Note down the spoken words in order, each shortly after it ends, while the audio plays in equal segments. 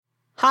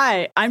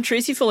Hi, I'm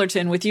Tracy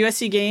Fullerton with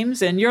USC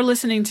Games, and you're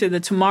listening to the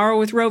Tomorrow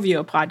with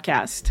Rovio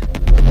podcast.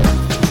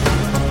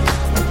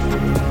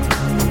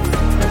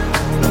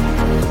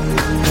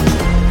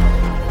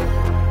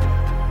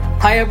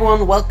 Hi,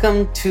 everyone.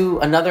 Welcome to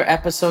another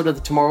episode of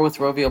the Tomorrow with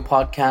Rovio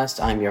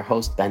podcast. I'm your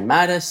host, Ben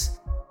Mattis.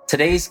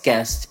 Today's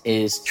guest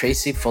is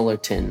Tracy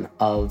Fullerton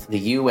of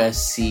the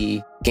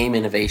USC Game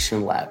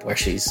Innovation Lab, where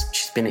she's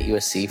been at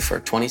USC for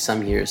 20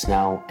 some years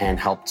now and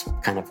helped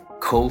kind of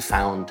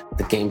co-found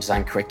the game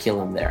design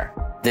curriculum there.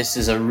 This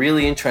is a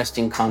really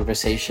interesting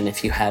conversation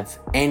if you have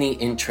any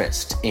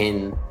interest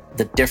in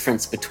the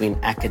difference between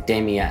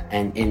academia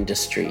and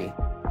industry,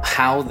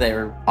 how they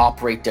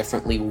operate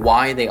differently,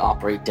 why they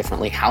operate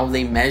differently, how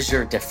they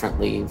measure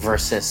differently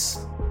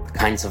versus the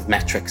kinds of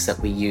metrics that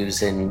we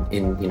use in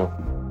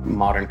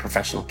modern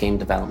professional game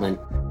development,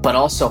 but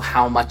also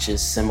how much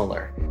is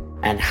similar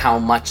and how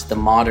much the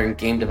modern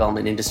game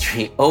development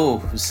industry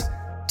owes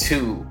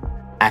to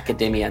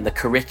academia and the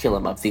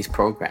curriculum of these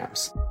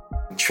programs.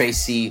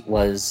 Tracy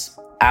was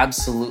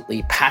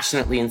absolutely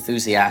passionately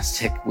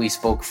enthusiastic. We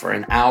spoke for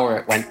an hour.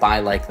 It went by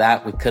like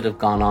that. We could have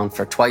gone on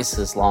for twice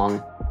as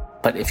long.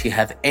 But if you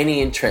have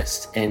any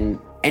interest in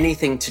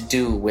anything to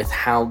do with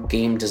how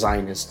game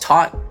design is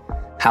taught,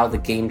 how the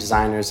game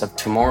designers of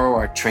tomorrow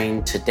are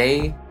trained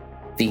today,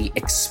 the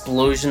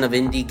explosion of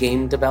indie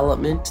game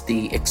development,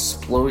 the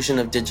explosion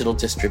of digital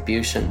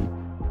distribution,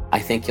 I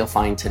think you'll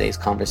find today's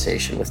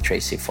conversation with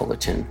Tracy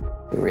Fullerton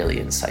really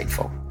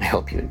insightful. I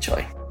hope you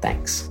enjoy.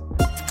 Thanks.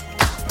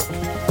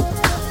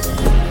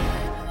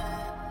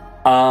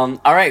 All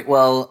right.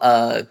 Well,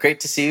 great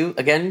to see you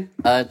again,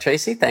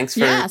 Tracy. Thanks for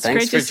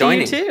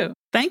joining. See you too.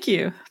 Thank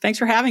you. Thanks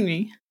for having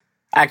me.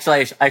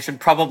 Actually, I should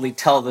probably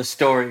tell the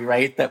story,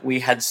 right? That we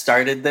had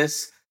started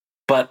this,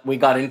 but we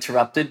got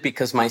interrupted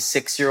because my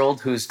 6-year-old,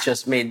 who's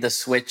just made the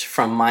switch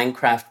from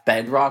Minecraft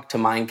Bedrock to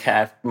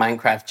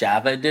Minecraft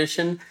Java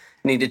Edition,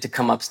 needed to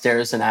come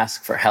upstairs and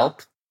ask for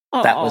help.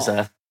 Oh, that was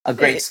a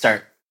great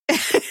start.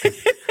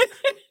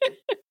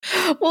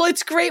 Well,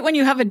 it's great when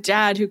you have a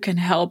dad who can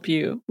help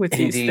you with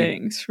these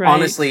things, right?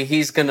 Honestly,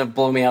 he's going to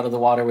blow me out of the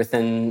water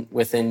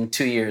within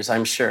 2 years,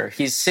 I'm sure.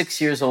 He's 6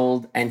 years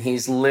old, and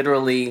he's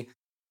literally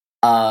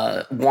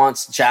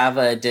wants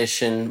Java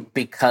Edition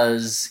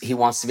because he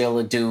wants to be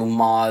able to do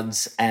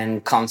mods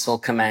and console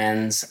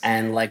commands,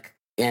 and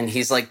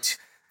he's like,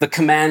 the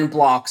command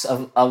blocks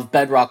of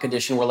Bedrock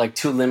Edition were like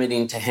too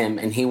limiting to him,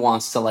 and he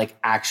wants to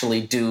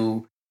actually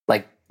do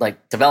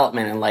like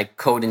development and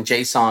code in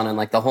JSON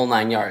and the whole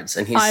 9 yards.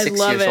 And he's 6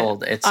 years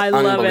old. It's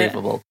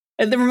unbelievable.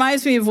 It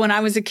reminds me of when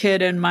I was a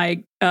kid and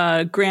my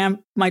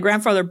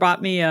grandfather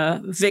bought me a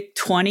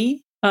VIC-20,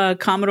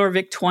 Commodore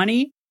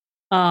VIC-20.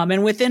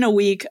 And within a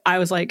week, I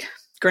was like,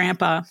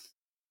 Grandpa,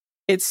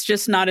 it's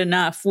just not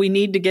enough. We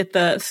need to get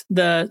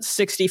the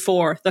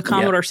 64, the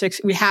Commodore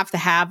 6. We have to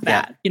have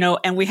that,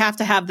 and we have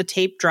to have the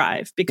tape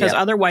drive because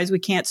otherwise we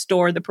can't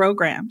store the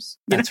programs.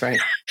 That's right.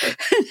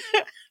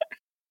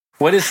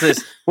 What is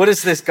this? What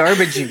is this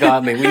garbage you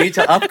got me? We need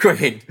to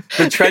upgrade.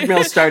 The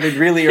treadmill started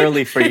really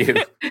early for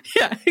you.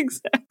 Yeah,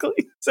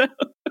 exactly. So,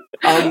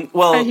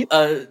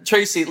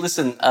 Tracy,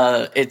 listen,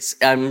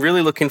 I'm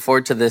really looking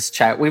forward to this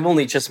chat. We've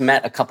only just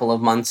met a couple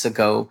of months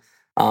ago.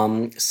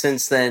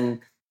 Since then,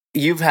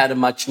 you've had a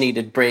much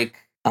needed break.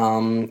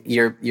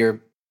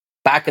 You're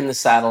back in the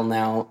saddle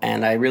now,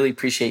 and I really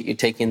appreciate you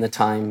taking the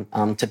time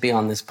to be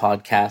on this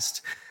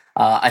podcast.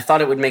 I thought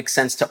it would make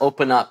sense to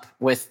open up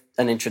with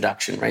an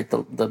introduction, right?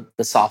 The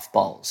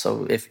softball.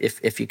 So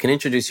if you can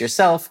introduce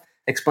yourself,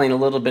 explain a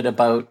little bit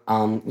about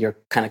your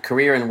kind of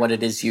career and what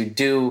it is you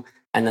do,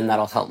 and then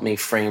that'll help me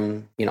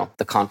frame,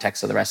 the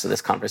context of the rest of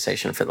this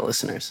conversation for the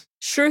listeners.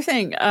 Sure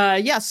thing.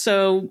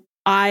 So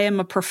I am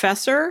a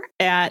professor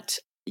at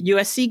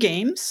USC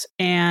Games,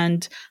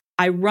 and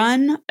I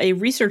run a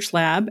research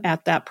lab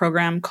at that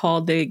program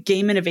called the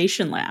Game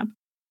Innovation Lab.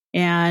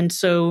 And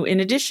so in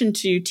addition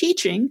to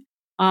teaching,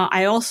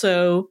 I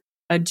also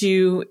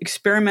do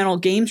experimental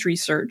games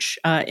research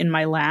in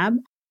my lab,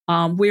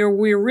 where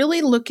we're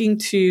really looking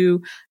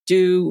to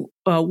do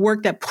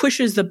work that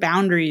pushes the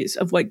boundaries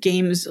of what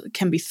games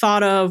can be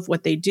thought of,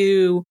 what they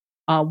do,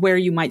 where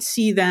you might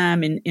see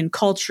them in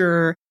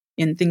culture,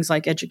 in things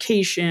like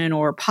education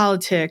or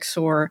politics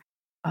or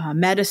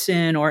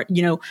medicine or,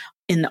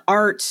 in the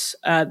arts.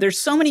 There's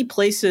so many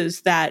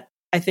places that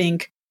I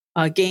think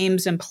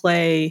games and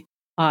play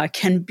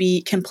can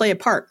play a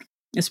part.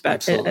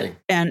 Absolutely.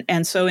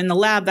 And so in the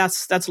lab,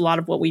 that's a lot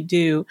of what we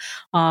do.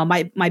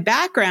 My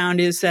background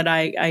is that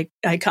I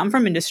come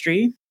from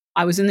industry.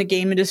 I was in the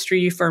game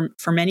industry for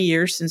many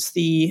years, since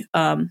the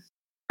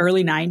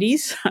early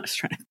 90s. I was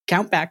trying to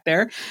count back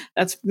there.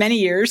 That's many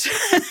years.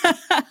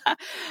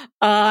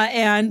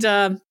 I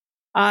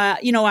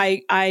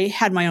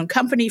had my own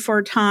company for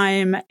a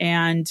time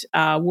and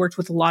worked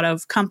with a lot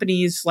of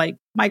companies like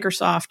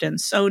Microsoft and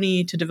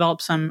Sony to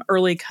develop some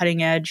early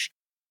cutting edge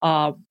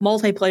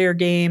multiplayer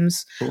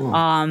games,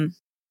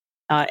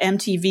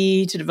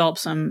 MTV to develop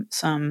some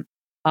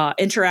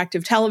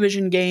interactive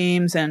television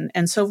games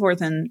and so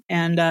forth,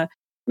 and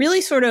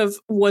really sort of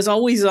was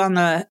always on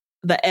the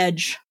the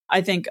edge,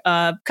 I think,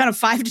 kind of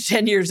 5 to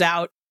 10 years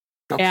out.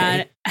 Okay.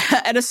 And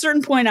at a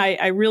certain point,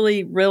 I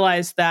really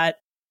realized that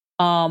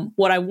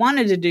what I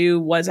wanted to do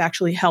was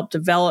actually help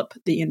develop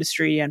the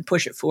industry and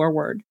push it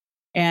forward.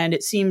 And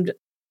it seemed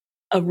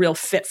a real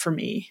fit for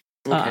me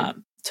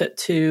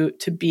to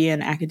be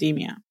in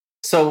academia.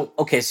 So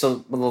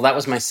that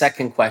was my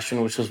second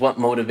question, which was what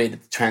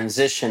motivated the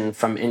transition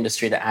from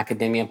industry to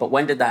academia. But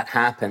when did that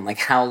happen? Like,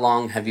 how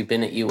long have you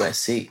been at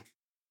USC?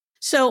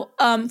 So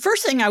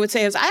first thing I would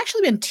say is I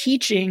actually been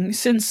teaching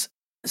since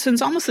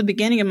almost the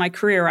beginning of my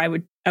career. I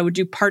would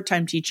do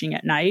part-time teaching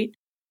at night,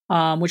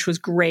 which was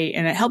great.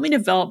 And it helped me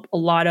develop a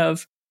lot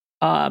of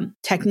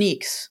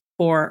techniques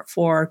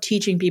for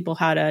teaching people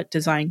how to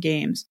design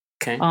games.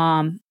 Okay.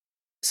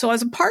 So I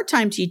was a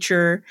part-time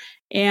teacher,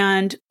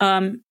 and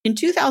in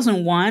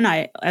 2001,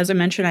 as I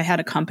mentioned, I had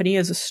a company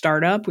as a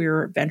startup. We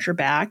were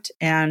venture-backed,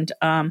 and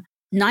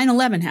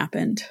 9/11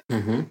 happened.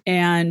 Mm-hmm.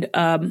 And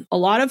a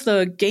lot of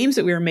the games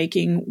that we were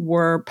making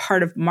were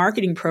part of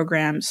marketing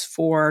programs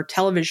for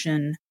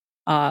television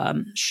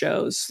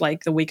shows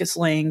like The Weakest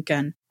Link,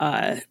 and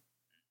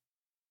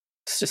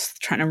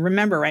just trying to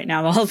remember right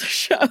now all the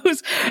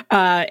shows.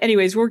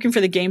 Anyways, working for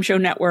the Game Show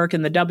Network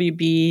and the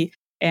WB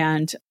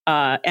and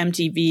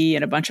MTV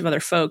and a bunch of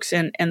other folks.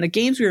 And the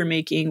games we were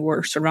making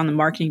were sort of on the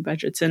marketing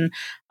budgets. And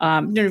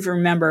I don't know if you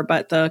remember,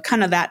 but the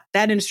kind of that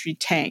industry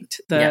tanked.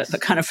 The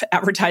kind of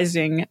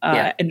advertising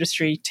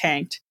industry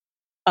tanked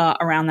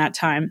around that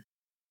time.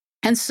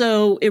 And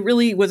so it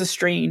really was a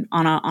strain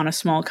on a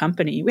small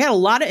company. We had a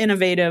lot of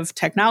innovative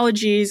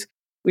technologies.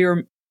 We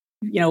were,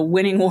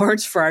 winning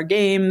awards for our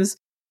games,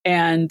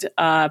 and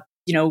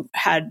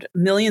had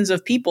millions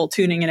of people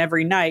tuning in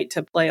every night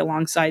to play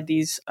alongside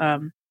these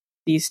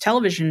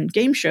television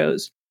game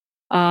shows.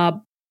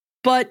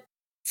 But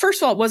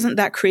first of all, it wasn't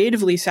that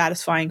creatively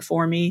satisfying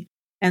for me.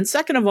 And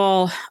second of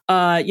all,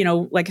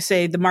 like I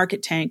say, the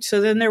market tanked. So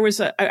then there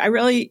was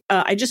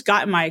I just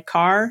got in my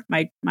car,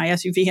 my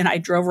SUV, and I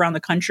drove around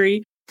the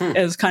country. It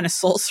was kind of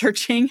soul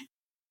searching.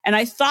 And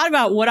I thought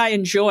about what I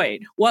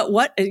enjoyed.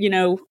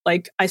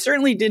 Like I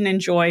certainly didn't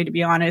enjoy, to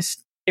be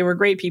honest. They were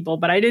great people,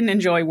 but I didn't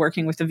enjoy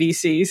working with the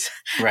VCs.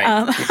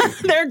 Right.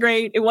 They're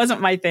great. It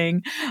wasn't my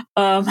thing.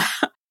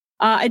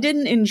 I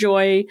didn't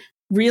enjoy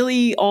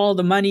really all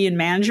the money and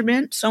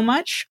management so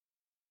much.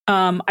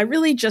 I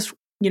really just,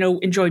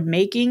 enjoyed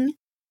making.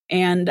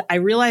 And I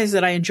realized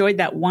that I enjoyed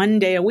that one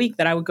day a week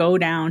that I would go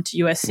down to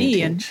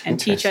USC and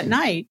teach at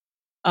night.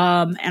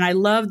 And I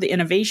loved the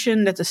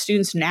innovation that the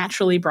students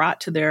naturally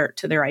brought to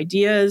their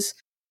ideas.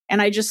 And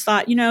I just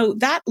thought,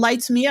 that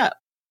lights me up.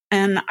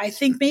 And I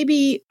think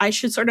maybe I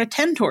should sort of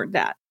tend toward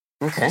that.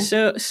 Okay.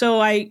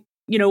 So I,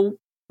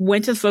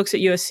 went to the folks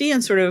at USC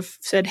and sort of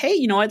said,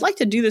 hey, I'd like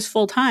to do this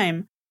full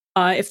time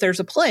if there's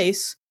a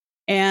place.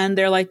 And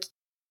they're like,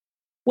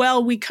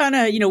 well, we kind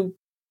of,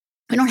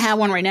 we don't have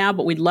one right now,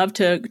 but we'd love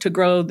to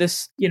grow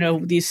this,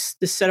 this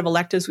set of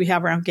electives we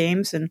have around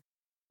games. And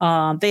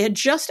they had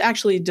just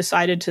actually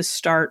decided to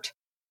start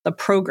the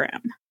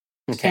program.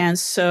 Okay. And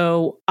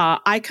so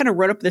I kind of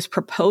wrote up this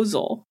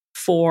proposal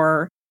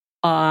for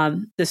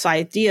this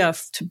idea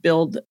to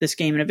build this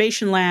game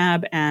innovation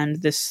lab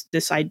and this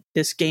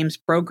games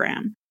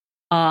program.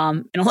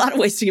 In a lot of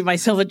ways to give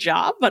myself a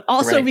job, but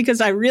also because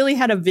I really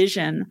had a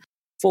vision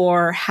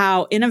for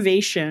how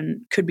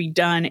innovation could be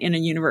done in a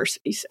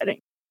university setting.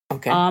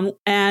 Okay.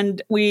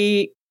 And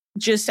we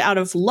just out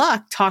of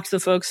luck talked to the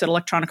folks at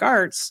Electronic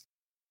Arts,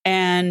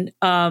 and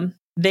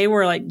they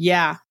were like,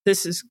 yeah,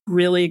 this is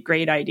really a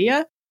great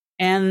idea.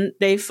 And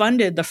they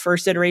funded the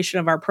first iteration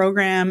of our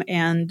program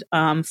and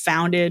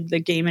founded the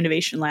Game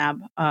Innovation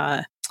Lab.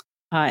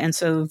 And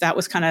so that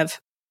was kind of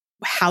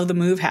how the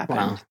move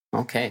happened.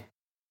 Wow. Okay.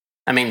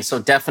 I mean, so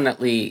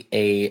definitely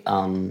a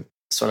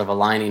sort of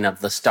aligning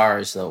of the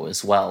stars, though,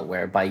 as well,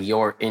 whereby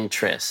your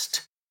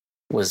interest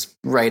was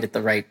right at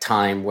the right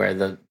time, where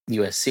the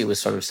USC was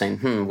sort of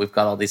saying, we've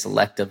got all these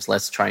electives,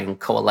 let's try and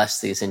coalesce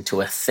these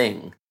into a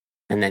thing.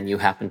 And then you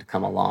happen to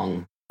come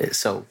along.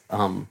 So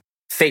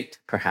fate,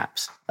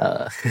 perhaps.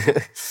 I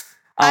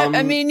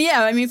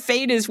mean,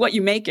 fate is what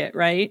you make it,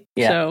 right?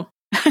 Yeah.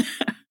 So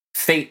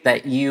fate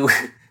that you...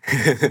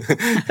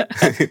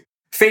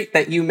 fate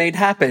that you made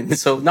happen,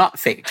 so not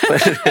fate.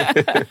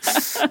 But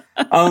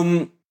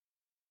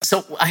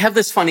so I have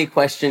this funny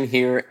question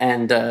here,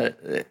 and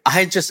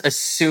I just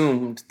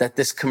assumed that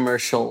this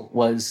commercial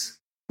was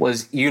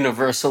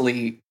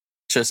universally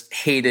just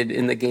hated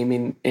in the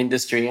gaming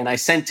industry, and I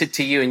sent it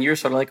to you, and you're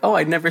sort of like, "Oh,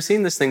 I'd never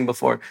seen this thing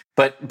before."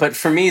 But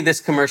for me,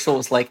 this commercial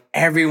was like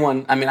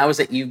everyone. I mean, I was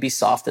at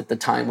Ubisoft at the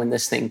time when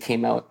this thing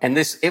came out, and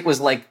it was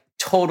like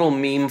total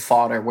meme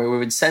fodder, where we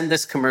would send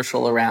this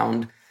commercial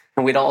around.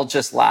 And we'd all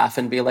just laugh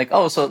and be like,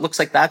 oh, so it looks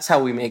like that's how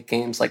we make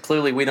games. Like,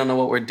 clearly we don't know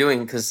what we're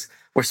doing because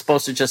we're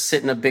supposed to just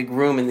sit in a big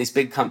room in these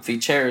big comfy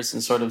chairs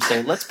and sort of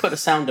say, let's put a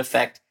sound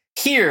effect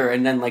here.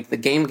 And then like the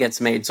game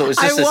gets made. So it was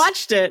just I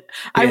watched it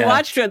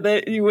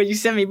when you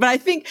sent me. But I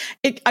think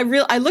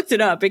I looked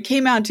it up. It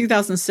came out in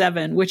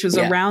 2007, which was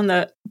around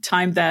the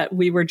time that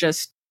we were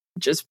just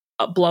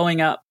blowing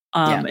up.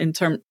 in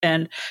terms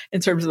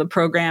of the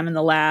program and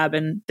the lab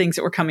and things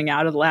that were coming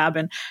out of the lab.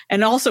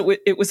 And also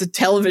it was a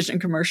television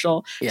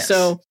commercial. Yes.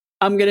 So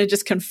I'm going to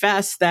just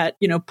confess that,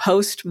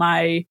 post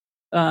my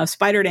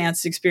Spider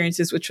Dance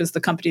experiences, which was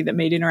the company that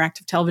made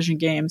interactive television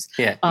games.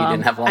 Yeah, you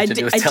didn't have a lot to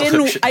do with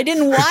television. I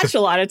didn't watch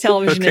a lot of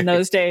television in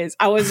those days.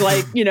 I was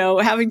like,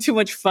 having too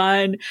much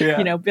fun,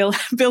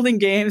 building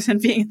games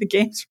and being in the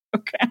games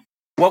program.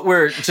 What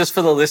we're, just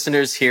for the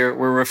listeners here,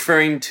 we're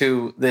referring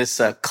to this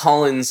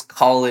Collins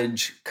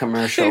College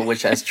commercial,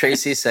 which, as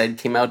Tracy said,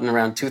 came out in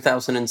around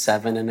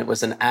 2007, and it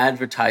was an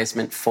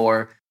advertisement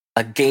for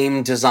a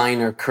game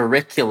designer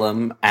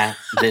curriculum at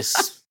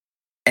this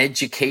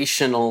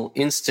educational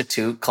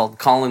institute called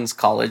Collins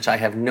College. I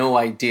have no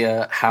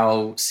idea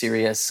how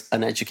serious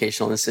an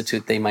educational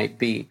institute they might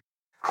be.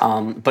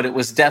 But it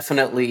was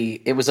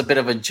a bit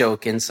of a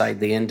joke inside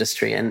the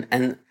industry.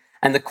 And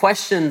the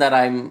question that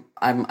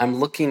I'm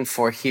looking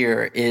for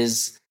here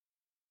is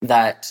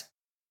that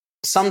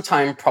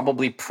sometime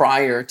probably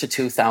prior to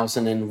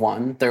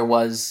 2001, there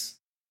was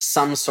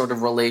some sort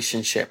of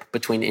relationship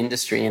between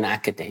industry and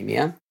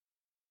academia.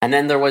 And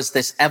then there was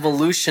this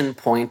evolution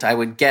point, I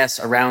would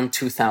guess, around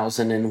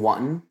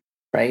 2001,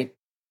 right?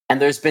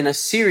 And there's been a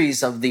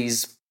series of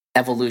these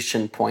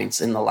evolution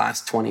points in the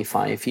last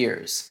 25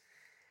 years.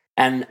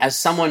 And as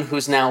someone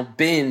who's now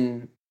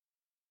been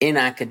in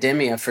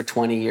academia for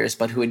 20 years,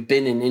 but who had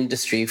been in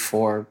industry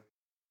for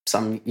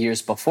some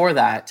years before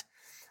that,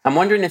 I'm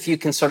wondering if you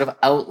can sort of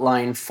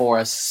outline for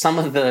us some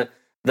of the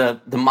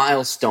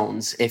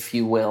milestones, if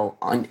you will,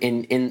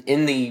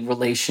 in the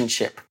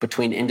relationship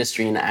between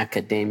industry and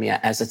academia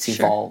as it's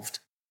evolved.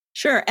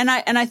 Sure. And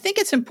I think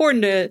it's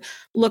important to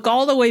look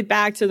all the way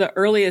back to the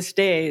earliest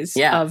days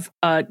of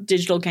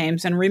digital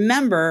games and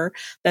remember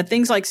that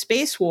things like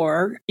Space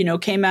War,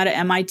 came out of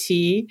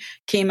MIT,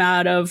 came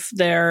out of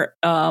their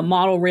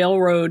Model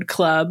Railroad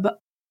Club.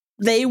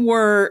 They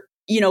were,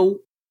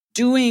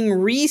 doing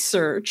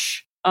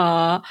research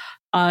to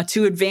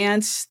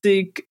advance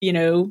the,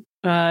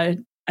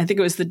 I think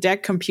it was the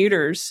DEC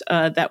computers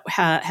that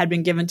had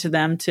been given to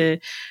them to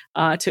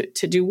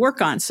do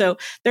work on. So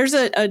there's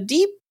a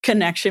deep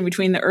connection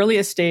between the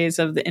earliest days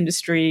of the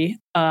industry,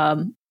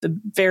 the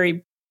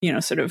very,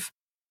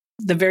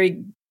 the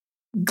very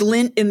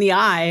glint in the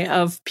eye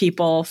of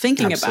people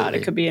thinking about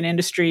it. Could be an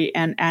industry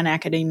and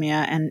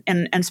academia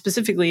and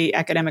specifically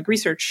academic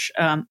research.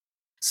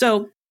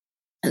 So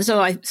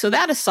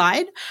that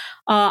aside,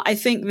 I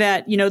think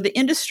that, the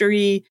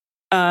industry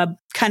kind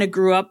of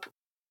grew up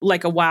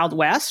like a Wild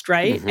West,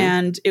 right? Mm-hmm.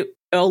 And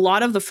a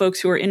lot of the folks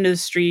who are in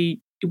industry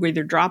were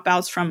either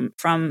dropouts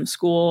from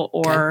school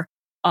or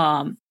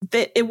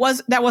that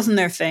wasn't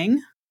their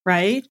thing,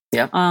 right?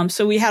 Yeah.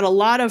 So we had a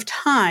lot of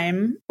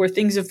time where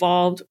things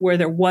evolved where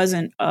there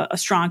wasn't a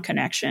strong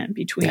connection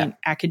between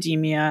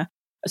academia,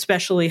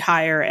 especially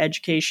higher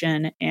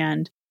education,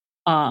 and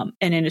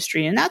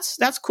industry, and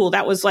that's cool.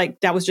 That was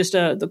just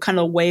the kind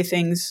of way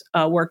things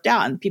worked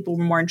out, and people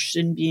were more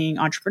interested in being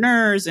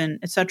entrepreneurs and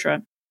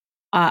etc.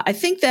 I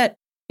think that,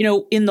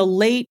 in the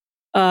late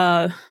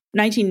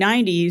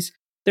 1990s,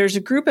 there's a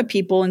group of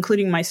people,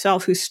 including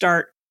myself, who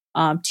start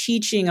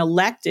teaching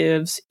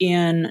electives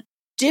in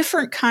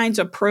different kinds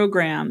of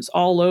programs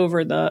all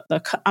over the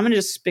I'm going to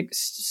just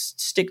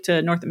stick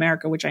to North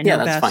America, which I know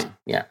that's best. Fine.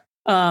 Yeah.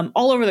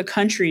 All over the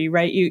country,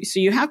 right? So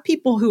you have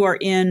people who are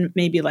in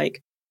maybe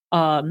like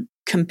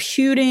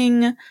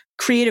computing,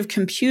 creative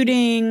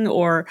computing,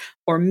 or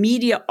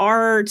media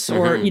arts,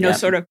 or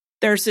sort of.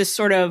 There's this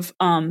sort of,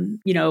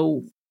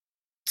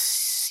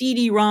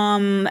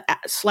 CD-ROM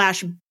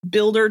 /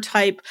 builder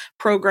type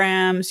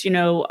programs,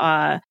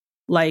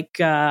 like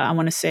I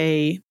want to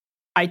say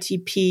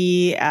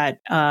ITP at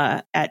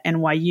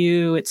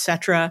NYU,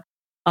 etc.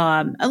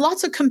 And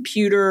lots of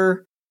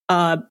computer,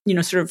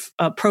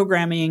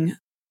 programming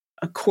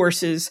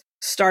courses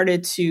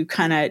started to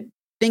kind of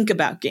think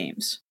about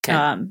games,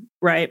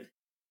 right?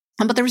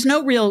 But there was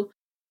no real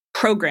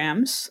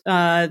programs.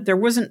 There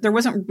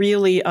wasn't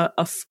really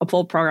a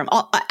full program.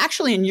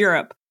 Actually, in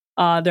Europe,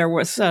 there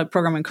was a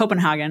program in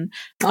Copenhagen.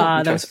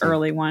 That was an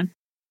early one.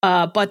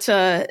 But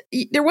there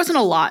wasn't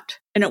a lot,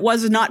 and it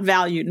was not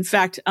valued. In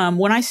fact,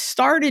 when I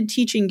started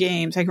teaching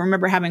games, I can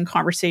remember having a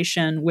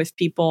conversation with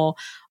people,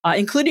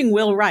 including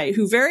Will Wright,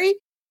 who very,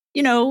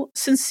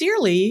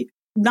 sincerely,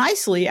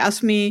 nicely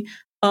asked me,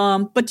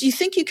 but do you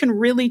think you can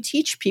really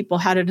teach people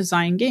how to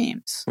design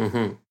games?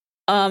 Mm-hmm.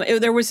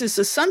 There was this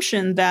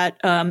assumption that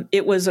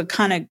it was a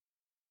kind of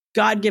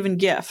God-given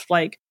gift,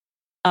 like,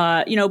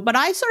 but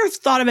I sort of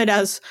thought of it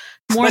as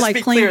more Let's like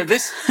be playing. Clear.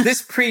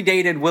 This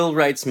predated Will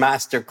Wright's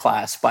master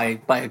class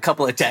by a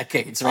couple of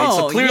decades, right?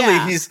 So clearly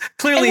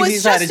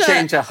he's had a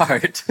change of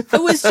heart.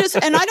 It was just,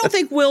 and I don't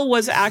think Will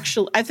was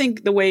actually. I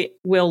think the way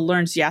Will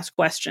learns, he asks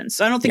questions.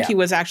 So I don't think he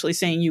was actually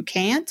saying you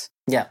can't.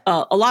 Yeah.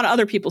 A lot of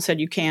other people said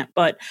you can't,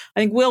 but I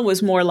think Will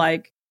was more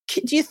like,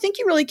 do you think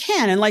you really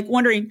can? And like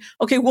wondering,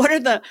 okay,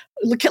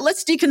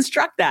 let's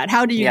deconstruct that.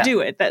 How do you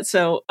do it?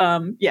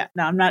 I'm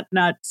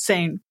not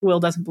saying Will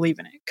doesn't believe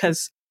in it,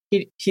 because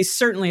he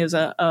certainly is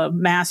a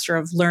master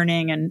of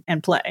learning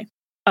and play.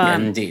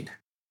 Indeed.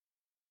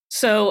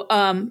 So,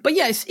 but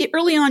yes,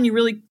 early on,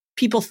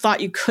 people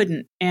thought you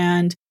couldn't,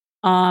 and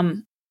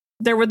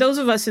there were those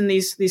of us in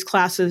these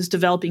classes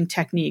developing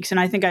techniques, and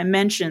I think I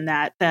mentioned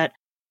that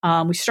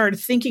we started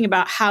thinking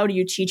about how do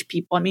you teach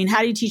people. I mean,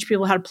 how do you teach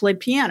people how to play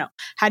piano?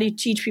 How do you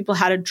teach people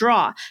how to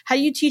draw? How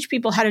do you teach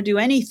people how to do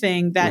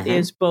anything that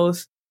is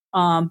both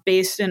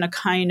based in a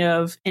kind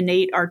of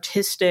innate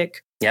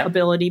artistic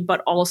ability,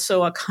 but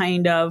also a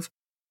kind of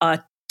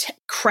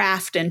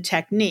craft and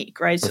technique,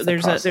 right? So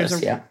there's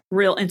a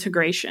real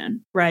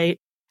integration, right?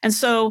 And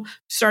so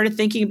started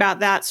thinking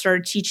about that,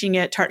 started teaching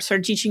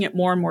it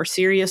more and more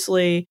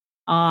seriously.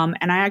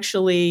 And I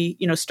actually,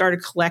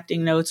 started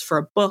collecting notes for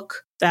a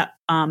book that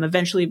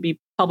eventually be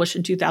published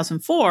in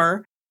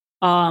 2004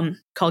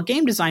 called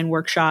Game Design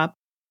Workshop,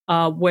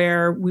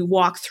 where we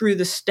walk through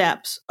the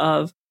steps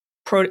of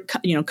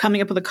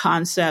coming up with a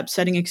concept,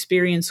 setting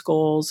experience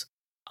goals,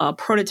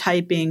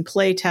 prototyping,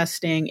 play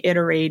testing,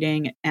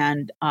 iterating,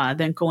 and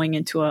then going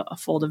into a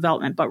full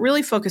development. But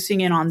really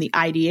focusing in on the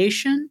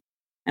ideation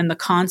and the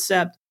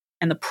concept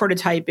and the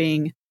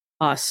prototyping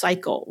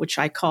cycle, which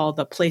I call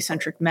the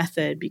play-centric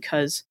method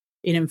because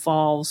it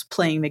involves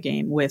playing the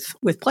game with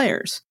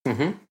players.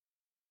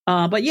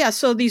 But yeah,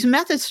 so these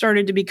methods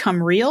started to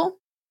become real.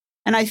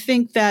 And I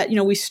think that,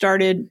 we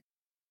started,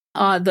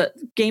 the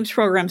games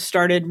program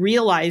started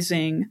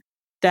realizing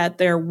that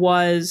there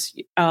was,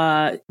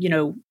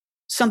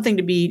 something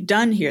to be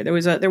done here.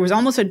 There was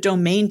almost a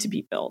domain to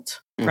be built,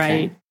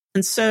 right?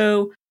 And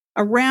so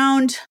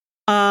around,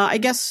 I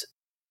guess,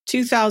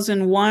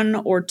 2001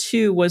 or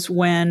 2 was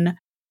when,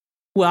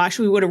 well,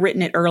 actually, we would have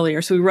written it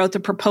earlier. So we wrote the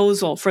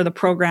proposal for the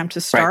program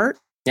to start.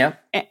 Right.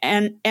 Yeah.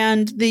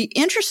 And the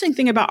interesting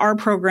thing about our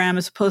program,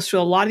 as opposed to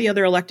a lot of the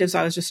other electives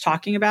I was just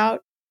talking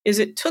about, is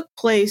it took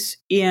place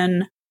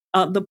in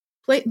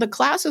the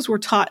classes were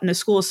taught in the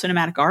School of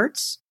Cinematic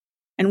Arts,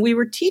 and we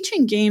were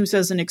teaching games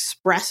as an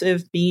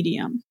expressive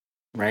medium.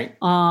 Right.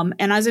 And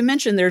as I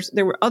mentioned,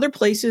 there were other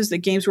places that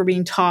games were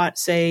being taught,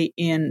 say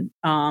in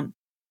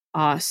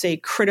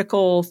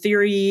critical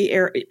theory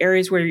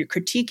areas where you're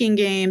critiquing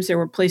games. There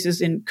were places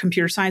in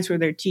computer science where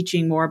they're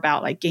teaching more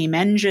about like game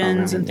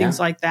engines and things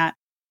like that.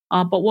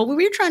 But what we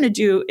were trying to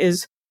do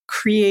is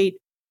create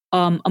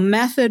a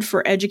method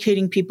for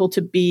educating people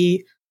to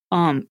be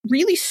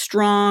really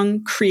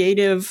strong,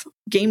 creative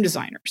game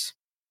designers.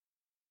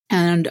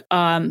 And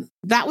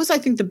that was, I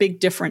think, the big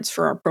difference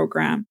for our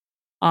program.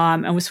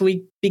 And so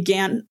we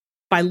began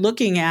by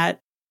looking at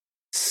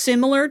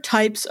similar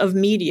types of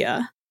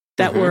media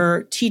that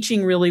were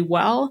teaching really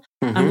well.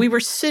 And we were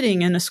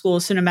sitting in the School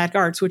of Cinematic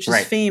Arts, which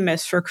is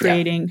famous for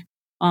creating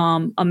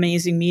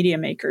amazing media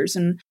makers.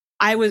 And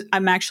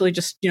I'm actually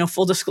just,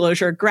 full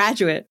disclosure, a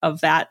graduate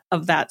of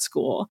that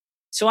school.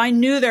 So I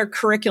knew their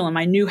curriculum.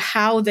 I knew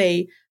how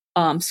they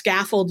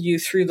scaffold you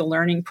through the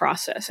learning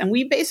process. And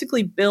we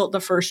basically built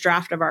the first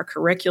draft of our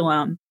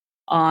curriculum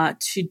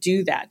to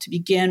do that, to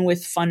begin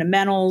with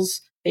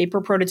fundamentals,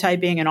 paper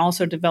prototyping, and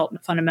also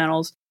development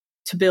fundamentals,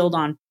 to build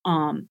on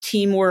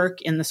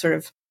teamwork in the sort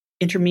of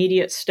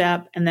intermediate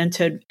step, and then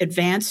to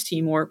advanced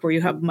teamwork where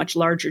you have much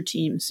larger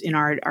teams in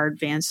our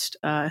advanced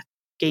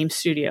game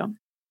studio.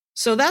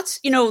 So that's,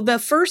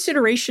 the first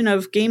iteration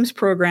of games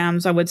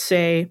programs, I would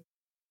say,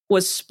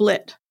 was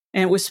split.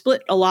 And it was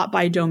split a lot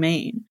by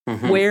domain.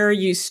 Where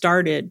you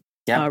started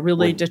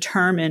really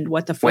determined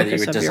what the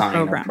focus of your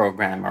program. A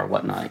program or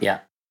whatnot. Yeah.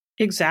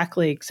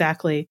 Exactly.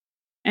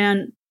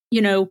 And,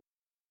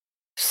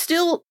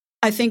 still,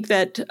 I think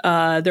that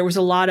there was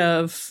a lot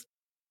of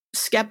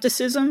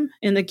skepticism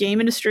in the game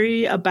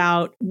industry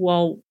about,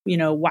 well,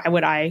 why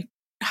would I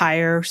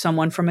hire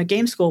someone from a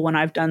game school when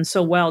I've done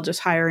so well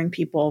just hiring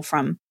people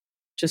from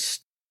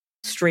just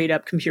straight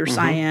up computer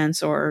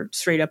science or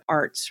straight up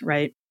arts,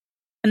 right?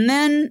 And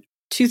then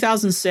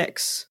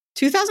 2006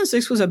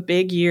 was a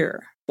big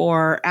year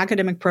for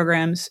academic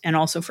programs and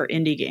also for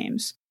indie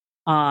games,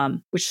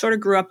 which sort of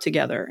grew up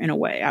together in a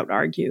way, I would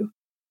argue.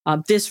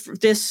 This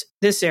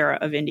era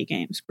of indie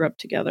games grew up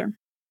together.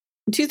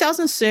 In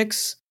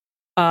 2006,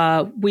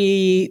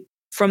 we,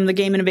 from the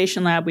Game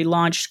Innovation Lab, we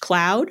launched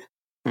Cloud,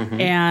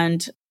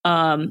 and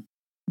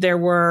there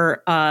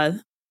were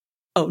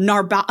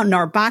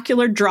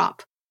Narbacular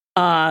Drop,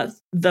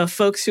 the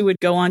folks who would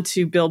go on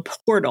to build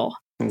Portal.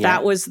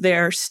 That was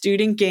their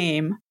student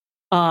game.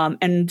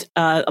 And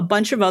a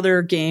bunch of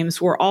other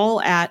games were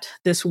all at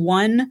this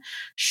one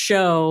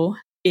show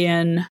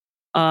in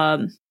at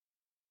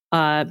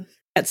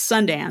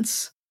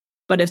Sundance,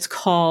 but it's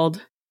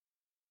called,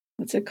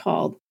 what's it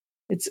called?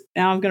 It's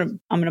now I'm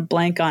gonna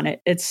blank on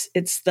it. It's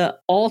the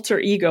alter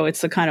ego.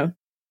 It's the kind of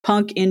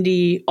punk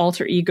indie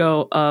alter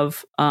ego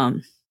of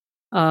that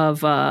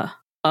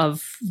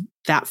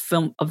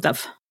film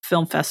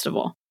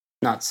festival.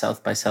 Not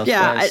South by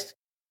Southwest.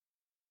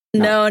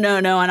 No.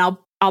 And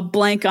I'll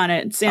blank on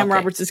it. Sam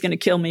Roberts is going to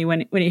kill me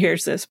when he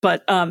hears this.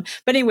 But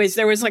anyways,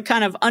 there was like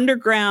kind of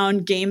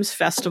underground games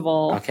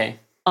festival.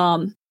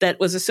 That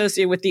was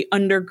associated with the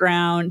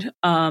underground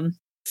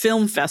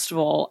film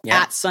festival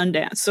at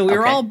Sundance. So we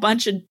were all a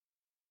bunch of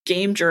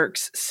game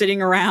jerks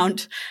sitting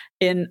around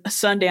in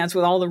Sundance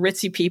with all the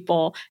ritzy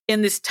people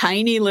in this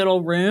tiny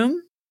little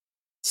room,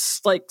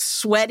 like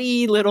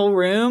sweaty little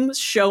room,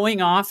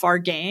 showing off our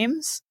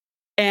games.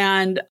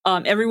 And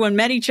everyone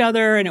met each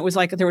other, and it was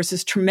like there was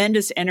this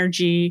tremendous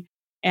energy.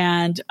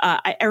 And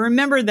I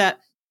remember that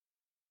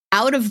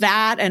out of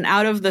that and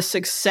out of the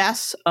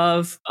success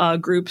of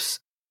groups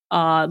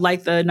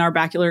like the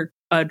Narbacular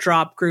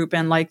Drop group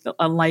and like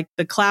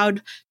the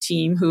Cloud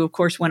team, who of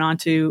course went on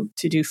to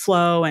do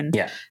Flow and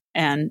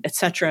et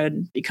cetera,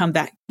 and become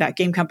that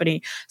game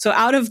company. So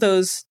out of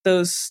those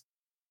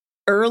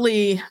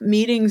early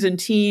meetings and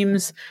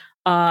teams,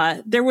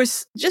 there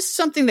was just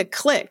something that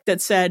clicked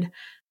that said,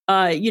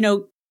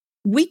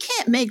 we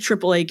can't make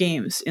AAA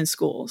games in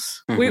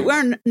schools. Mm-hmm.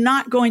 We're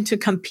not going to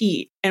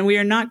compete, and we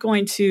are not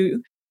going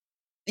to,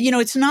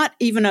 it's not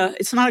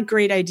a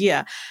great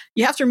idea.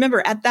 You have to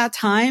remember, at that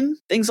time,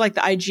 things like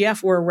the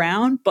IGF were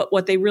around, but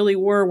what they really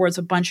were was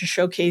a bunch of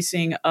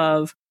showcasing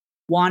of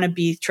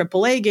wannabe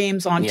AAA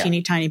games on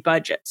teeny tiny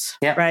budgets,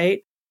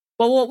 right?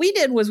 But what we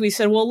did was we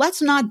said, well,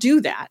 let's not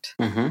do that.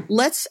 Mm-hmm.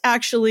 Let's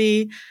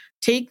actually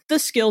take the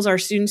skills our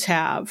students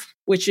have,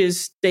 which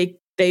is they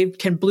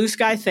can blue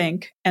sky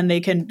think, and they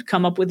can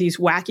come up with these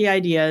wacky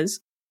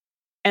ideas,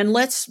 and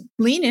let's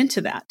lean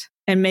into that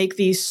and make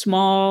these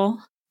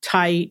small,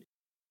 tight,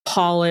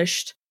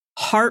 polished,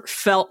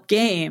 heartfelt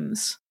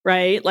games,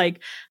 right? Like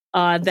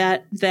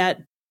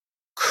that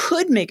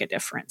could make a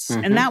difference.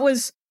 Mm-hmm. And that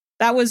was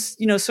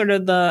sort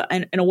of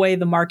in a way,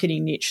 the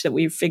marketing niche that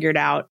we've figured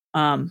out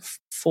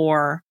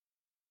for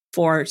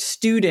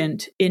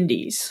student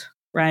indies,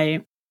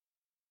 right?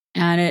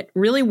 And it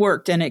really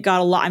worked, and it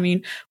got a lot. I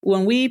mean,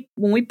 when we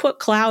put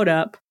Cloud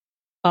up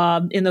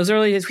in those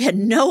early days, we had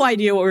no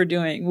idea what we were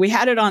doing. We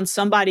had it on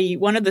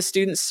one of the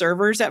students'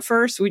 servers at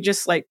first. We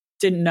just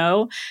didn't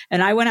know.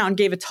 And I went out and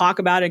gave a talk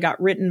about it,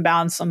 got written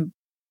about in some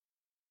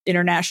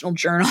international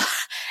journal,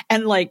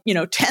 and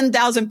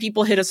 10,000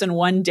 people hit us in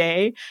one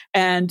day.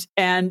 And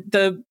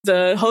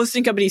the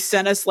hosting company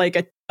sent us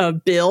a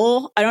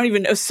bill. I don't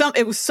even know,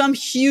 it was some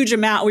huge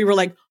amount. We were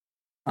like,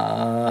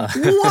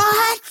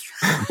 what?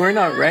 We're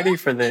not ready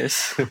for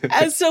this.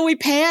 And so we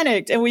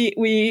panicked, and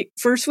we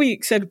first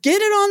week said,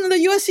 get it on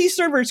the USC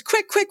servers,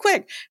 quick.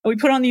 And we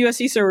put on the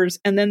USC servers,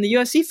 and then the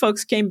USC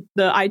folks came,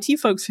 the IT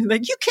folks,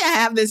 like, you can't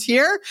have this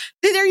here.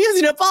 They're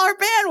using up all our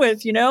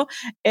bandwidth,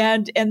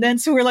 And then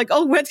so we're like,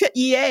 oh, let's get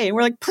EA. And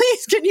we're like,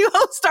 please, can you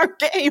host our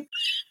game?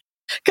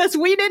 Because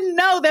we didn't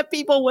know that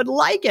people would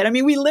like it. I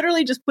mean, we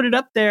literally just put it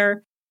up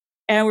there,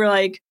 and we're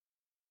like,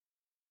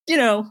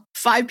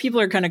 5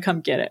 people are going to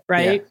come get it,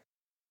 right? Yeah.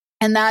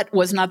 And that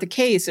was not the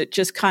case. It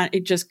just got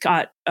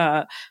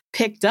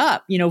picked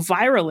up,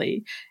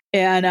 virally.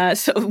 And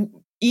so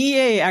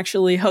EA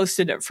actually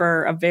hosted it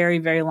for a very,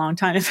 very long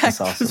time. In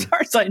fact, awesome. As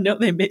far as I know,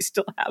 they may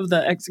still have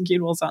the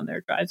executables on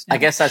their drives now. I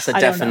guess that's the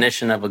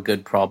definition of a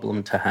good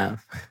problem to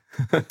have.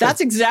 That's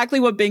exactly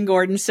what Bing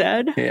Gordon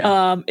said.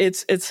 Yeah.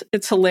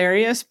 It's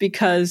hilarious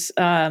because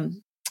I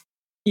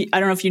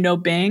don't know if you know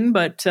Bing,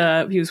 but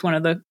he was one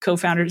of the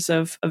co-founders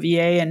of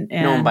EA and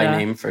know him by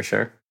name for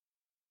sure.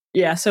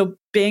 Yeah, so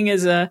Bing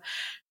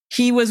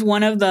he was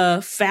one of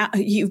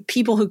the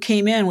people who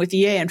came in with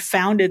EA and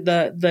founded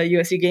the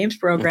USC Games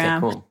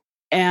program. Okay, cool.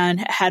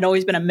 And had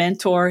always been a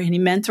mentor, and he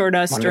mentored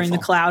us during the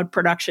Cloud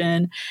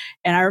production.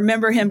 And I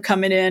remember him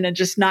coming in and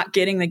just not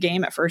getting the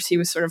game at first. He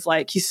was sort of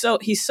like, he's so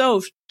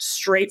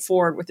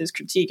straightforward with his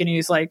critique, and he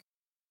was like,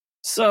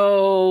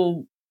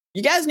 so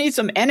you guys need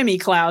some enemy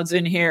clouds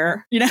in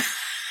here, and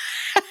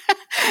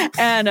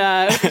and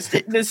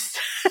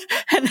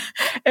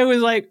it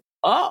was like,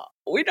 oh,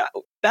 we don't.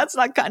 That's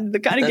not the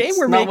kind of game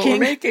we're making. What we're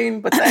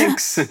making, but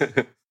thanks.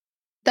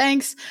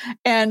 Thanks.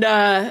 And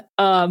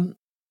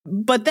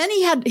but then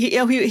he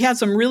had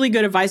some really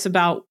good advice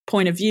about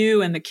point of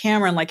view and the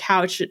camera and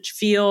how it should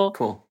feel.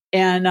 Cool.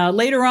 And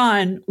later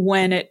on,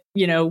 when it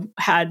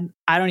had,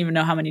 I don't even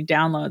know how many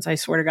downloads. I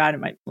swear to God,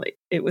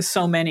 it was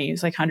so many.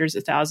 It was hundreds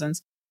of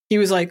thousands. He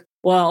was like,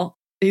 well,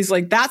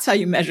 that's how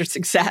you measure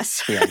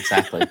success. Yeah,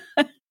 exactly.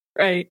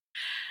 Right.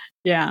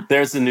 Yeah.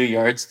 There's the new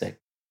yardstick.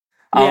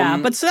 Yeah,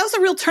 but so that was a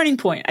real turning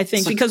point, I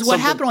think, because what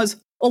happened was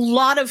a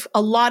lot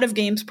of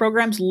games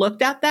programs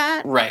looked at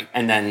that, right,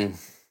 and then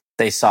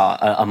they saw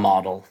a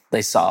model.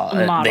 They saw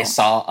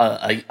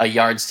a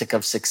yardstick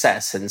of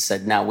success, and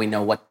said, "Now we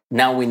know what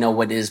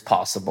is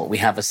possible. We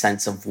have a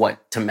sense of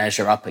what to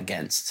measure up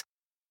against."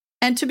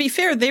 And to be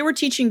fair, they were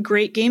teaching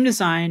great game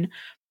design,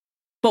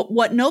 but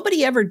what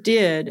nobody ever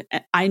did,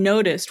 I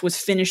noticed, was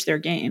finish their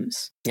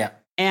games. Yeah,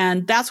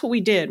 and that's what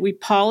we did. We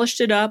polished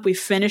it up. We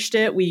finished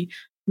it. We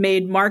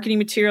made marketing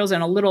materials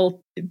and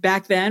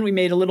back then we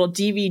made a little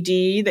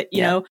DVD that,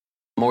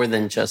 more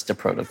than just a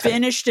prototype.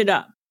 Finished it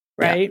up,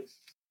 right?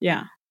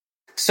 Yeah.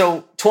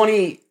 So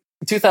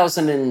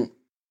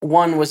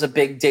 2001 was a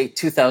big date.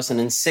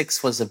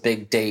 2006 was a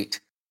big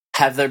date.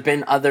 Have there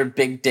been other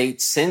big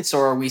dates since,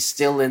 or are we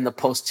still in the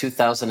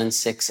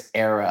post-2006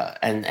 era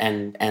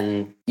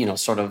and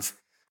sort of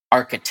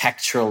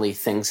architecturally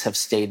things have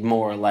stayed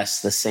more or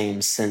less the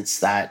same since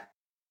that,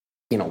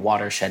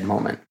 watershed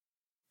moment?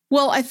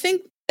 Well, I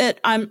think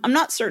I'm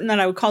not certain that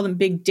I would call them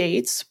big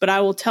dates, but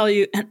I will tell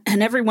you,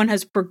 and everyone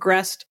has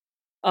progressed.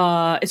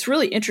 It's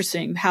really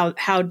interesting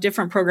how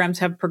different programs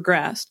have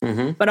progressed.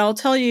 Mm-hmm. But I'll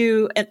tell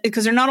you,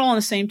 because they're not all on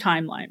the same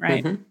timeline,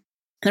 right? Mm-hmm.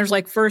 There's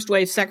like first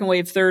wave, second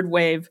wave, third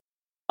wave,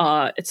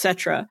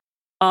 etc.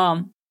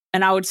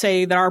 And I would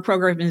say that our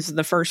program is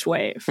the first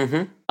wave.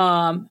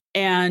 Mm-hmm.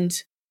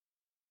 And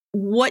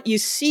what you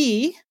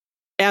see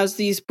as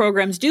these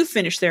programs do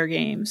finish their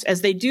games,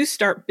 as they do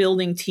start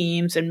building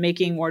teams and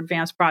making more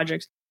advanced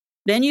projects,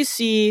 then you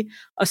see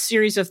a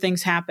series of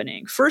things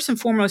happening. First and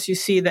foremost, you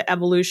see the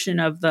evolution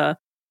of the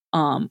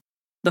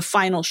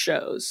final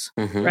shows,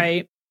 Mm-hmm.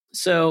 right?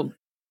 So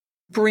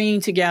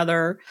bringing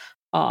together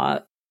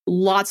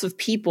lots of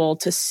people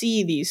to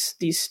see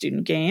these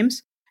student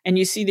games, and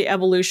you see the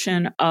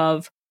evolution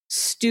of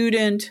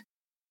student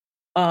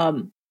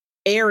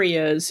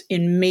areas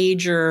in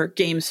major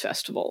games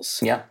festivals.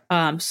 Yeah.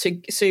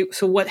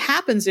 So what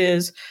happens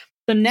is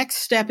the next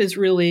step is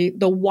really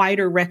the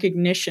wider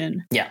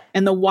recognition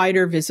and the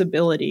wider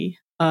visibility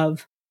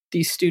of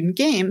these student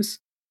games.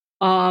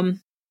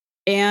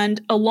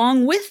 And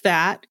along with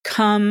that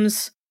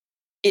comes,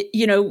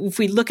 if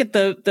we look at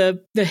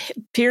the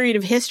period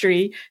of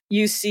history,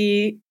 you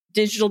see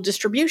digital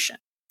distribution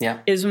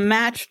is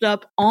matched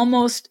up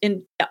almost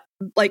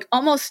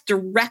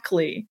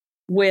directly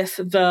with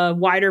the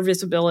wider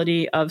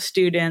visibility of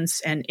students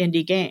and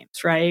indie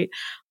games, right?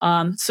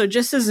 So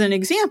just as an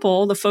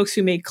example, the folks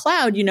who made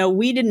Cloud,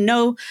 we didn't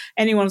know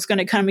anyone was going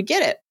to come and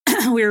get it.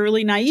 We were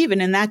really naive.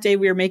 And in that day,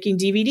 we were making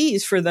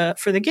DVDs for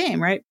the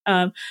game, right?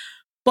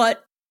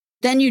 But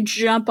then you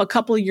jump a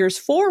couple of years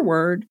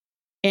forward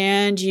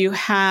and you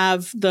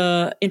have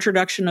the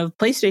introduction of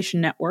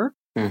PlayStation Network.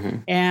 Mm-hmm.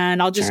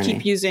 And I'll just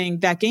keep using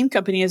that game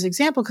company as an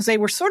example because they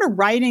were sort of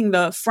riding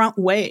the front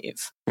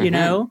wave,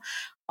 and,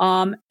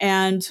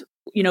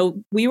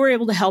 we were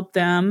able to help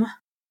them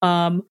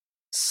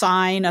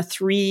sign a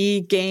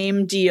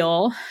 3-game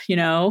deal,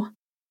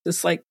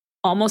 this like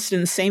almost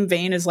in the same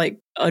vein as like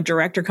a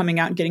director coming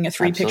out and getting a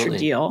 3-picture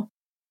deal.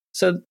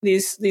 So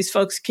these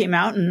folks came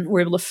out and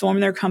were able to form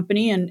their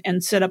company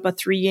and set up a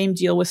 3-game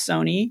deal with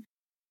Sony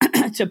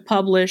to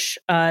publish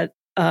their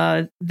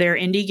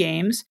indie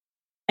games.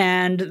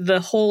 And the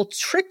whole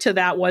trick to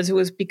that was it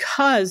was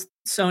because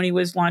Sony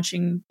was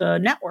launching the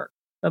network,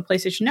 the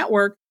PlayStation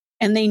Network,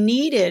 and they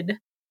needed,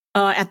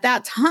 at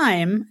that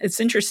time, it's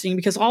interesting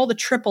because all the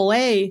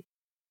AAA,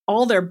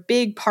 all their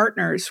big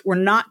partners were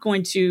not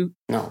going to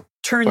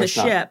turn the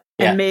ship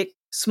and make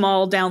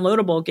small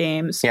downloadable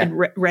games and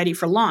ready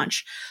for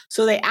launch.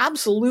 So they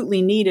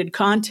absolutely needed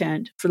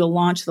content for the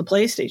launch of the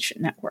PlayStation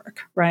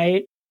Network,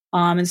 right?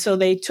 And so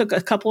they took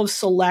a couple of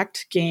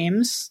select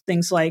games,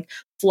 things like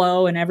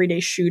Flow and Everyday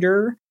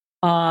Shooter,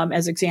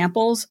 as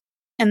examples,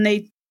 and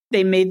they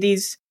made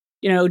these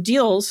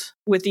deals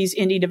with these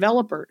indie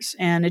developers.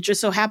 And it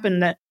just so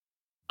happened that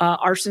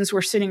Arsons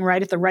were sitting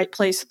right at the right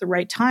place at the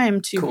right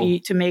time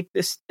to make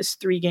this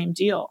 3-game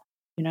deal,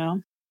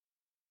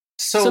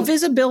 So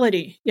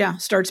visibility,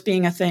 starts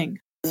being a thing.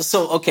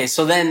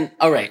 So then,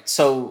 all right.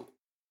 So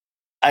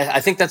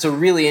I think that's a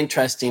really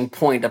interesting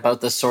point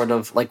about the sort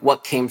of like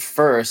what came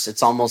first.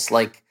 It's almost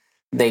like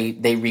they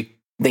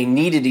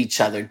needed each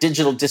other.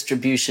 Digital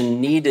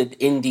distribution needed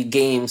indie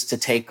games to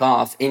take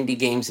off. Indie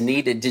games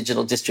needed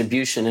digital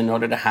distribution in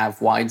order to have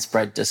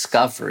widespread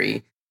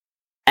discovery.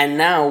 And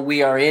now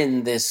we are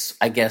in this,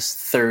 I guess,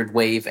 third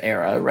wave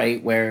era,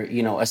 right? Where,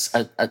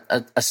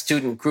 a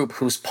student group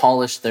who's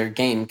polished their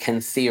game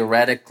can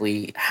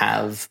theoretically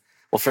have,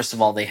 well, first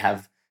of all, they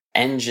have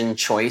engine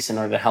choice in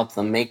order to help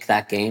them make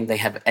that game. They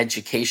have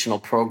educational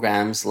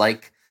programs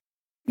like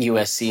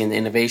USC and the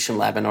Innovation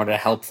Lab in order to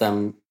help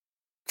them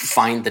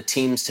find the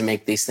teams to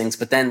make these things.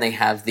 But then they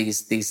have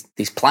these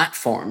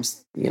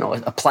platforms,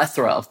 a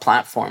plethora of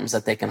platforms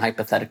that they can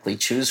hypothetically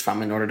choose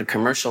from in order to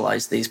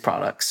commercialize these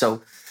products.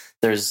 So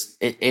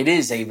it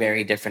is a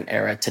very different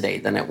era today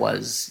than it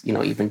was,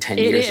 even 10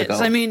 years ago.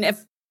 I mean,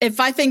 if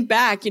I think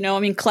back,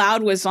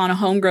 Cloud was on a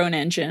homegrown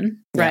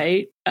engine,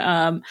 right?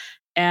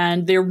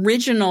 And the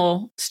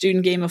original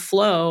student game of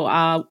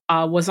Flow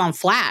was on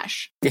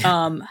Flash.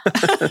 On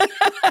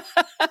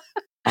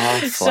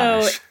Flash.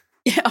 So,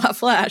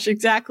 Flash,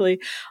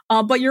 exactly.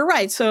 But you're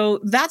right. So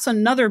that's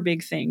another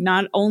big thing,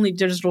 not only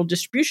digital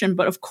distribution,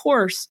 but of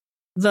course,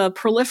 the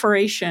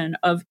proliferation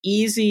of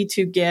easy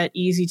to get,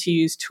 easy to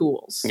use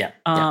tools.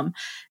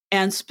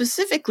 And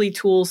specifically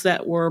tools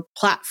that were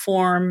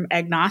platform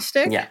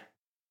agnostic.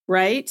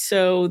 Right.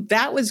 So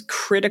that was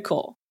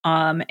critical.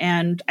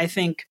 And I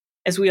think,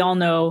 as we all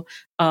know,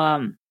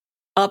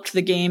 upped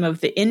the game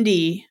of the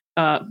indie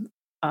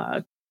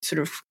sort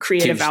of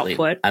creative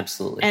output.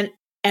 Absolutely.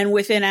 And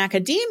within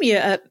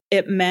academia,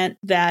 it meant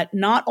that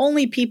not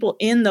only people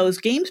in those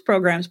games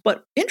programs,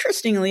 but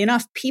interestingly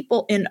enough,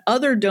 people in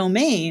other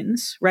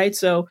domains, right?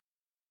 So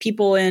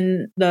people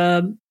in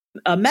the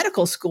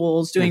medical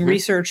schools doing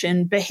research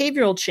in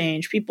behavioral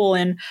change, people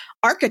in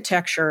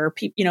architecture,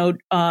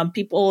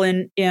 people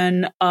in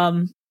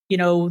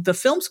the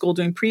film school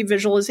doing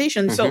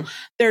pre-visualization. So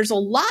there's a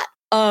lot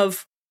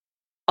of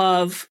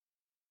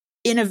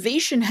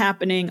innovation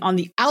happening on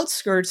the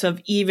outskirts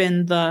of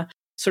even the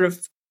sort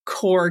of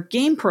core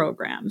game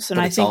programs. And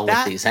but I it's think all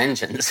that with these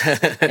engines.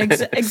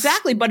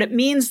 exactly, but it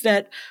means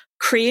that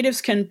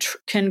creatives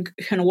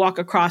can walk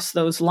across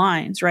those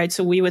lines, right?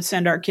 So we would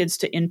send our kids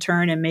to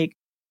intern and make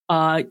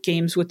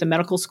games with the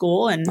medical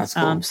school and That's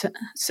cool.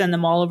 send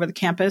them all over the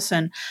campus.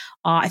 And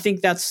I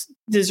think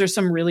these are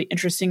some really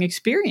interesting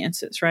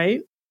experiences,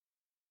 right?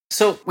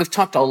 So we've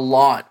talked a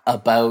lot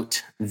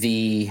about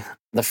the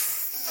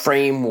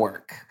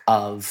framework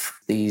of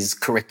these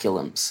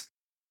curriculums.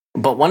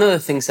 But one of the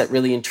things that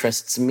really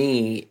interests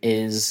me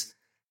is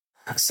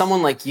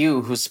someone like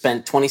you who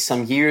spent 20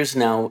 some years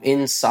now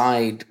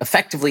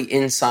effectively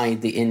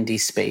inside the indie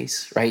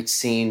space, right?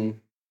 Seeing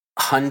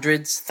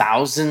hundreds,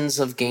 thousands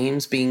of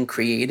games being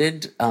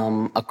created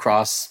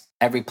across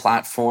every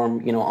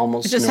platform,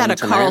 almost. I just had a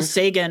Carl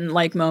Sagan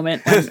like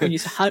moment when you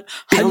said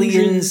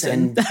billions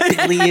and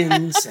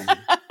billions and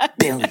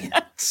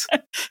billions.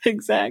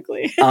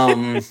 Exactly.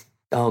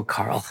 Oh,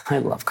 Carl. I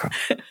love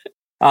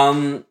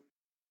Carl.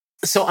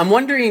 So I'm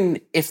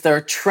wondering if there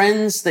are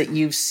trends that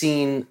you've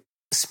seen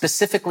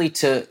specifically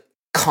to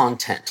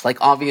content. Like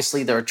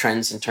obviously there are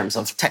trends in terms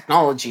of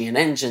technology and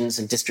engines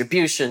and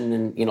distribution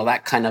and,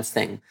 that kind of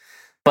thing.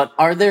 But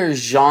are there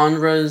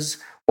genres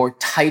or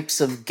types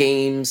of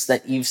games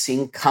that you've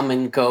seen come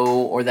and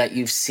go, or that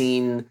you've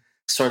seen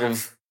sort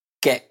of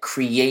get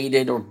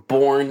created or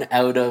born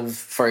out of,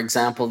 for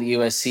example, the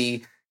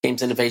USC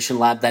Games Innovation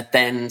Lab, that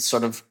then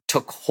sort of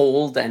took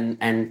hold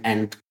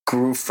and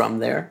grew from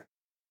there?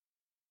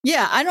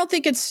 Yeah, I don't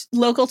think it's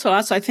local to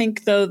us. I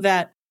think, though,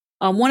 that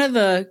one of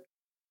the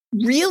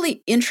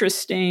really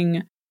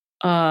interesting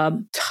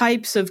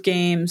types of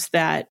games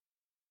that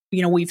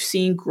we've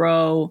seen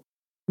grow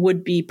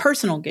would be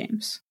personal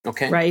games.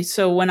 Okay. Right.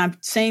 So when I'm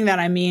saying that,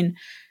 I mean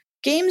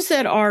games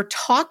that are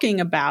talking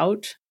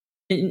about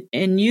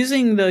and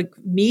using the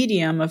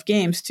medium of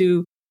games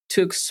to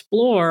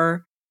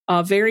explore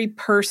very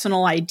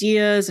personal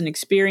ideas and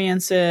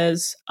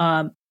experiences.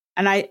 And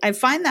I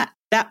find that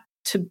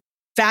to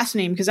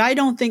fascinating, because I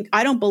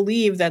don't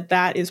believe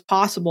that is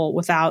possible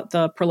without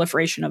the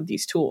proliferation of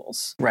these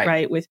tools.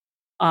 Right. With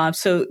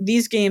so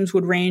these games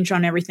would range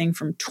on everything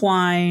from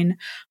Twine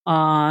to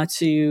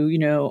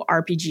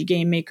RPG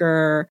Game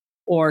Maker,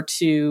 or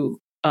to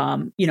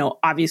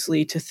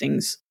obviously to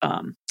things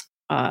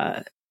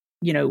to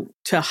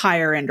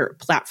higher end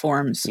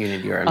platforms,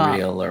 Unity or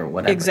Unreal or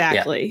whatever.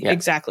 Exactly, yeah.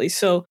 Exactly.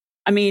 So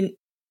I mean,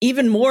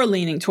 even more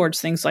leaning towards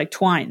things like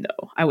Twine,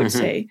 though, I would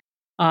say,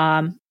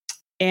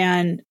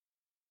 and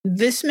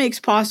this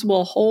makes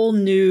possible a whole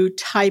new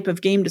type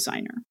of game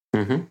designer,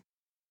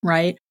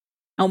 right?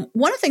 One of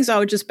the things I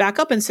would just back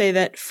up and say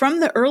that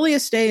from the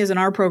earliest days in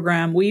our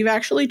program, we've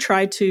actually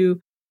tried to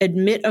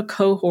admit a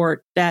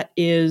cohort that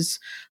is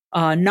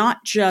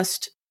not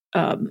just,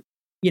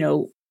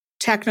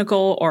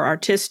 technical or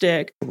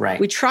artistic. Right.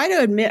 We try to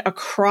admit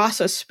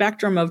across a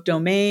spectrum of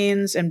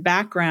domains and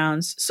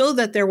backgrounds so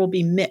that there will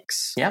be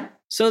mix,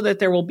 so that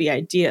there will be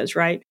ideas,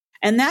 right?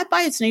 And that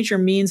by its nature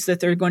means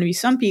that there are going to be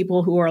some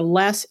people who are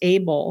less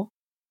able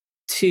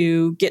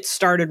to get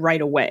started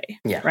right away,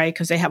 right?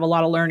 Because they have a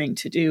lot of learning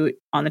to do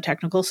on the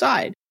technical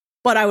side.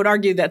 But I would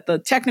argue that the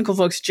technical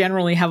folks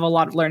generally have a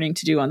lot of learning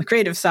to do on the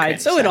creative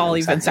side. So it all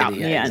evens out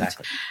in the end.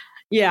 Exactly.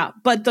 Yeah.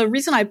 But the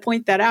reason I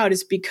point that out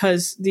is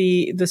because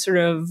the sort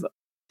of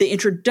the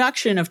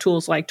introduction of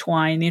tools like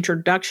Twine, the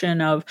introduction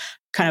of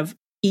kind of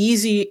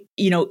easy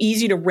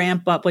to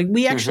ramp up. Like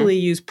we actually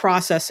use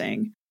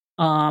processing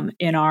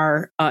in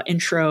our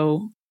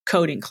intro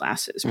coding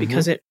classes,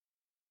 because it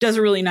does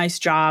a really nice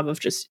job of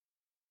just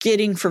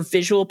getting, for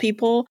visual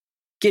people,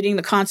 getting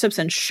the concepts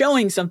and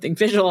showing something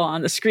visual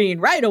on the screen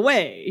right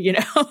away.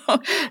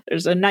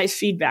 There's a nice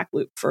feedback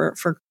loop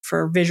for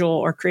visual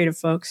or creative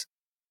folks.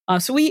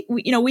 So we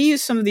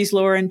use some of these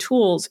lower end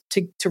tools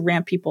to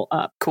ramp people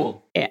up.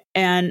 Cool.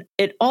 And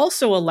it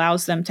also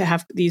allows them to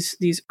have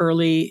these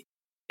early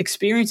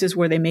experiences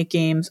where they make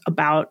games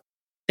about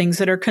things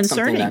that are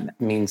concerning. Something that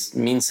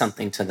means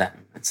something to them.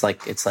 It's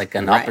like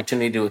an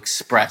opportunity to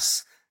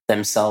express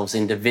themselves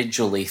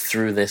individually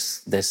through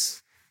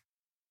this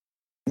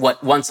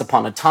what once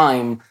upon a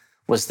time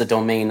was the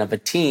domain of a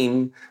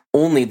team,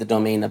 only the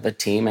domain of a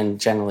team, and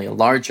generally a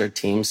larger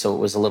team. So it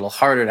was a little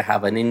harder to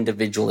have an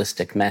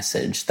individualistic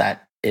message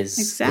that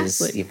is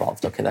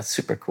evolved. Okay, that's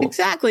super cool.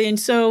 Exactly. And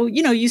so,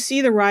 you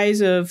see the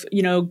rise of,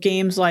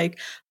 games like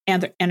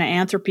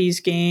Anthropy's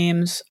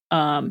games,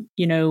 God,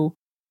 I'm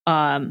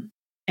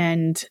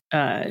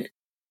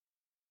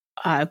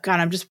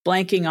just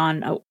blanking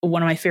on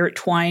one of my favorite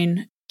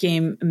Twine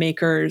game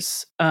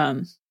makers.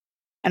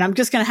 And I'm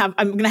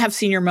gonna have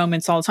senior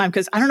moments all the time,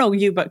 because I don't know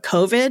you, but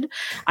COVID,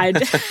 I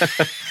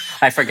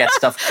forget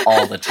stuff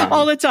all the time.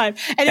 All the time.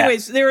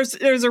 Anyways, there's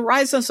a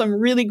rise of some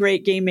really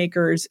great game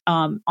makers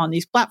on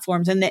these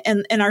platforms, and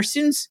our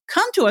students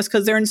come to us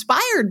because they're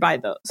inspired by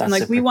those, and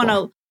like we want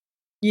to,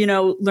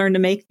 learn to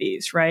make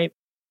these, right?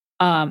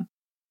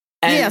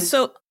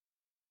 So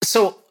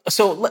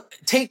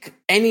take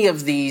any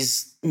of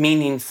these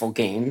meaningful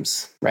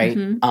games, right?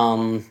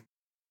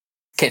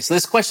 Okay, so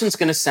this question's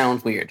going to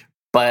sound weird,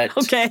 but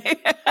Okay.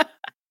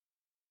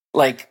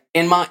 like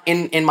in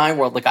my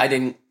world, like I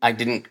mean,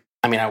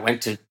 I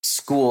went to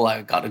school,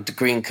 I got a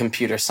degree in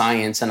computer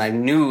science, and I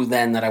knew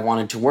then that I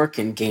wanted to work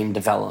in game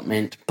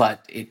development,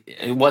 but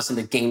it wasn't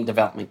a game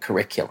development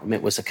curriculum.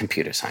 It was a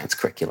computer science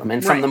curriculum.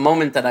 And from the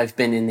moment that I've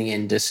been in the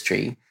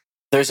industry,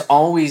 there's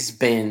always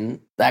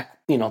been that,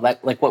 that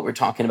like what we're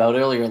talking about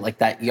earlier, like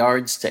that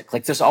yardstick.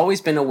 Like there's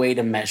always been a way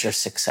to measure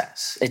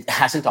success. It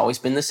hasn't always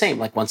been the same.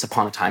 Like once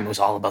upon a time, it was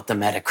all about the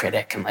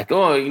Metacritic and like,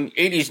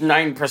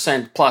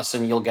 89% plus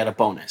and you'll get a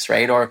bonus,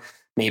 right? Or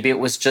maybe it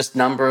was just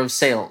number of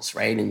sales,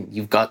 right? And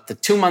you've got the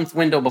 2-month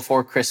window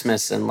before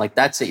Christmas and like,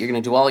 that's it. You're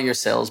going to do all your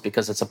sales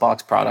because it's a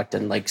box product.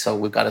 And like, so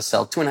we've got to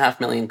sell 2.5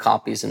 million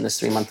copies in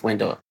this 3-month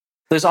window.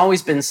 There's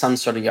always been some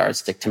sort of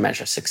yardstick to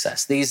measure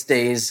success. These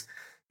days,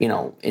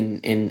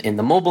 in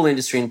the mobile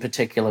industry in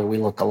particular, we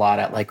look a lot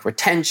at like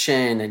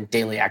retention and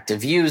daily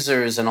active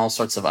users and all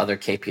sorts of other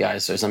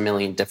KPIs. There's a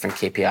million different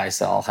KPIs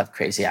that all have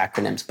crazy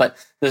acronyms, but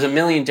there's a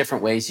million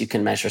different ways you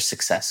can measure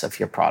success of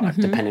your product,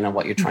 depending on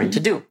what you're trying to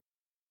do.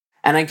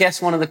 And I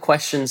guess one of the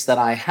questions that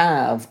I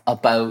have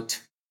about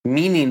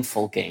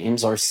meaningful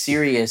games or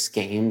serious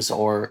games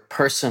or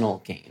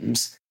personal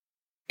games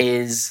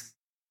is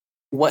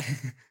what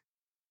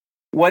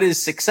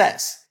is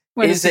success?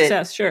 What is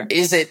success? Sure.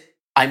 Is it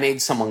I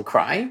made someone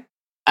cry?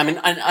 I mean,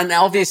 and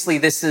obviously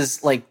this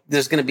is like,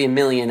 there's going to be a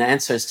million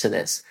answers to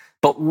this,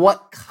 but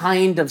what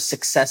kind of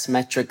success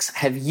metrics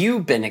have you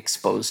been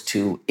exposed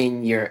to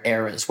in your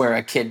eras where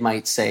a kid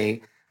might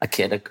say,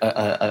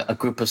 a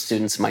group of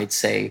students might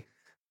say,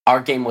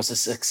 our game was a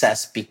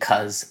success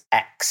because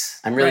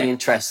X. I'm really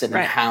interested in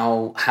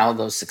how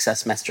those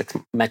success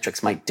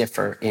metrics might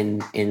differ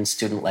in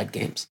student-led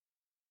games.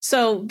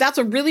 So that's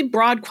a really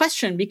broad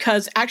question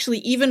because actually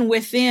even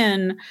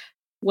within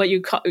what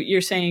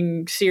you're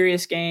saying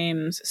serious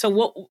games.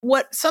 So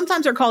what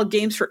sometimes are called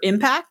games for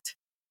impact.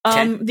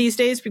 These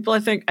days, people I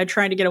think are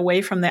trying to get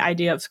away from the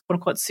idea of quote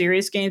unquote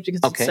serious games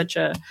because it's such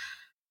a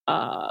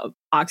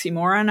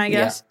oxymoron, I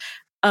guess.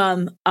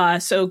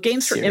 So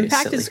games for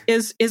impact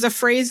is a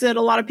phrase that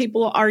a lot of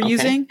people are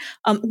using.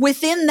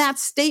 Within that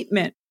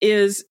statement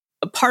is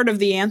a part of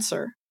the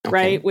answer,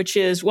 right? Which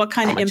is what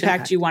kind of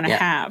impact you want to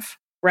have,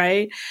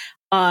 right?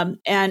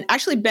 And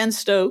actually, Ben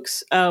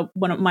Stokes,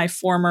 one of my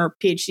former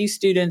PhD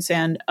students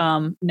and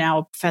now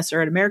a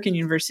professor at American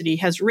University,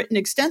 has written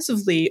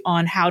extensively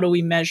on how do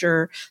we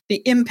measure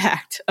the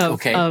impact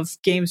of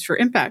games for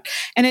impact.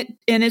 And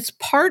it's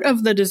part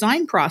of the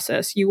design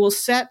process. You will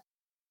set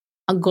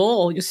a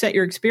goal, you set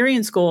your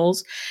experience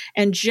goals,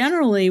 and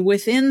generally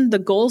within the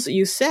goals that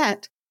you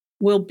set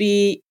will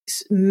be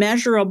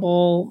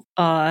measurable,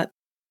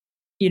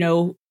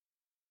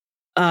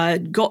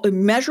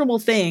 measurable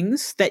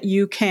things that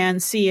you can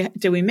see.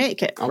 Do we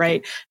make it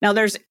right? Now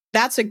that's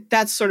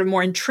sort of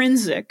more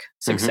intrinsic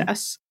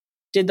success.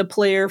 Did the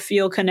player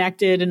feel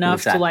connected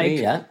enough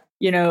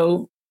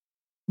to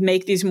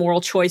make these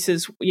moral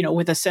choices,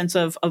 with a sense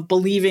of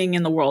believing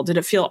in the world? Did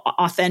it feel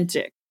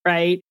authentic,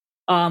 right?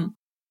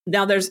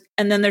 Now there's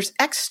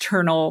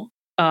external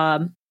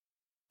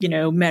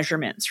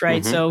measurements,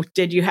 right? So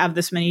did you have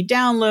this many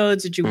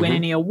downloads? Did you win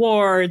any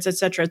awards, et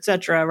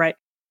cetera, right?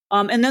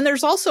 And then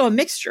there's also a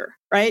mixture,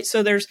 right?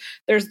 So there's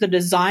the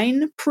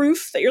design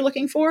proof that you're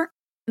looking for.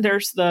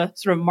 There's the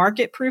sort of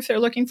market proof they're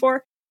looking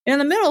for. And in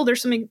the middle,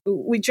 there's something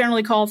we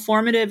generally call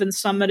formative and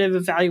summative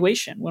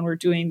evaluation when we're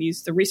doing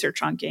the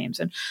research on games.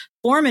 And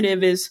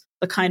formative is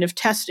the kind of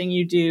testing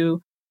you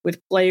do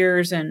with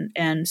players and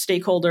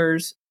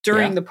stakeholders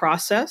during the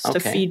process to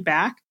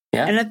feedback.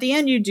 And at the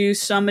end, you do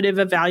summative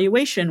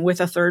evaluation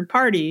with a third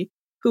party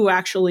who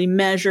actually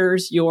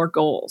measures your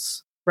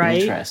goals.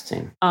 Right.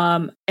 Interesting.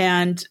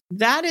 And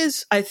that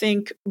is, I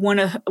think, one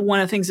of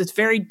the things that's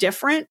very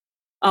different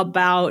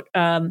about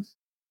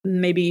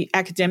maybe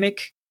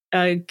academic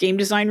game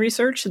design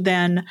research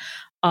than,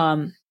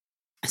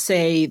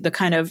 say, the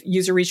kind of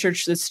user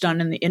research that's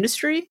done in the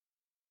industry,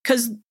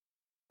 because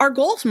our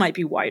goals might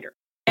be wider.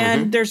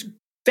 And there's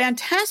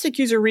fantastic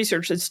user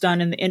research that's done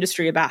in the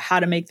industry about how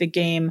to make the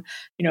game,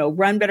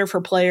 run better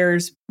for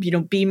players,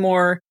 be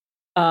more,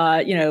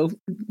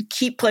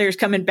 keep players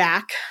coming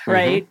back,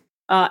 right?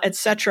 Et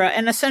cetera,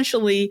 and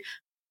essentially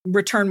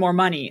return more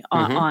money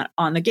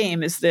on the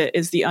game is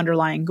the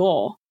underlying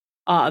goal.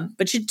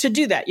 But to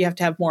do that, you have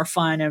to have more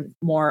fun and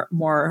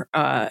more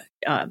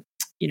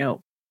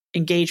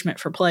engagement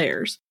for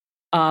players.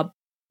 But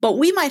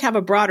we might have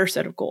a broader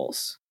set of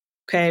goals.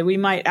 Okay, we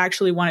might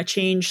actually want to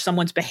change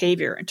someone's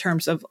behavior in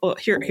terms of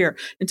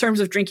in terms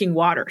of drinking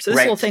water. So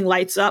this little thing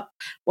lights up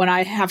when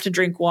I have to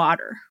drink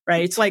water.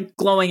 Right, it's like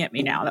glowing at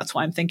me now. That's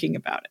why I'm thinking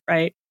about it.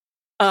 Right.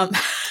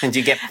 And do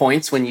you get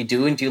points when you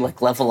do? And do you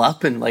like level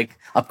up and like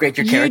upgrade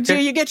your character?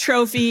 You get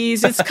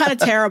trophies. It's kind of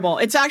terrible.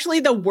 It's actually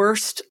the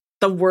worst.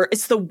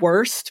 It's the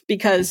worst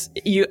because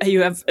you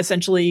have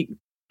essentially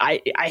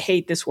I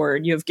hate this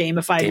word. You have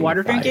gamified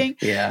water drinking.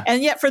 Yeah.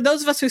 And yet for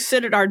those of us who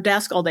sit at our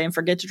desk all day and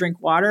forget to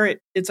drink water,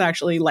 it's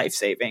actually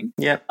life-saving.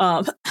 Yep.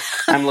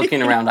 I'm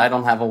looking around. I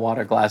don't have a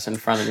water glass in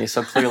front of me.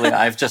 So clearly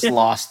I've just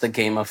lost the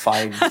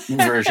gamified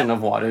version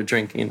of water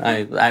drinking.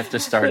 I have to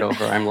start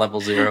over. I'm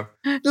level 0.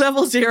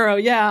 Level 0.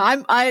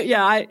 Yeah.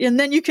 And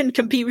then you can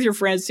compete with your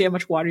friends, see how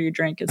much water you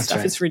drink and That's stuff.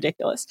 right. It's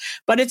ridiculous,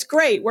 but it's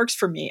great. Works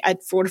for me.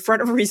 For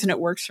whatever reason, it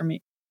works for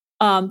me.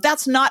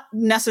 That's not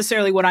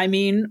necessarily what I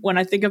mean when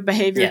I think of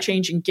behavior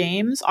change in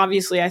games.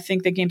 Obviously, I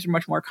think that games are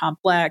much more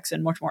complex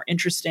and much more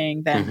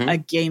interesting than a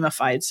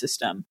gamified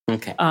system.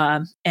 Okay.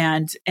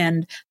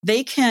 And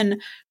they can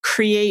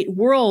create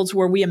worlds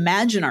where we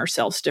imagine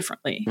ourselves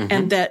differently,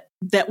 and that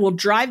will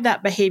drive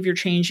that behavior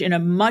change in a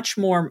much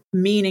more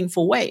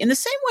meaningful way. In the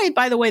same way,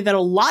 by the way, that a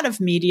lot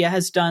of media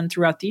has done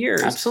throughout the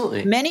years.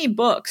 Absolutely. Many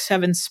books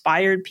have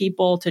inspired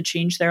people to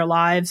change their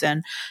lives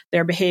and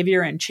their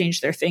behavior and change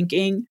their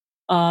thinking.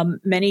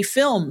 Many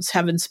films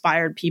have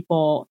inspired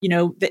people.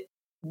 That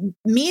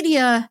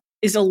media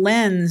is a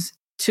lens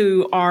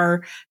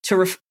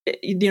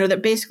that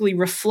basically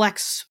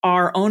reflects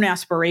our own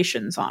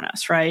aspirations on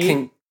us,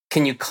 right?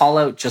 Can you call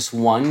out just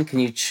one? Can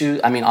you choose?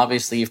 I mean,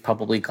 obviously you've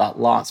probably got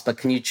lots, but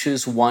can you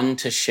choose one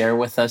to share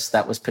with us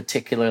that was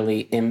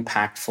particularly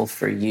impactful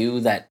for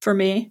you, that for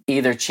me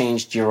either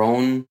changed your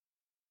own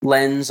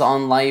lens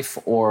on life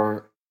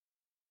or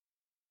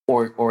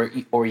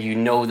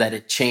that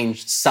it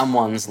changed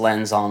someone's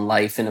lens on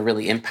life in a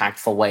really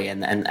impactful way,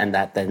 and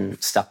that then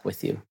stuck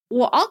with you?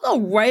 Well, I'll go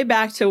right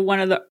back to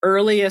one of the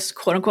earliest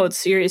quote unquote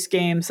serious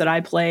games that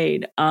I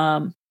played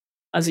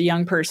as a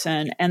young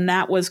person, and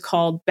that was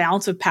called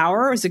Balance of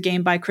Power. It was a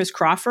game by Chris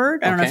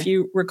Crawford. I don't know if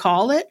you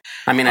recall it.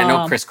 I mean, I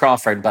know Chris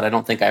Crawford, but I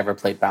don't think I ever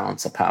played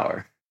Balance of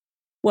Power.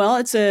 Well,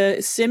 it's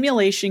a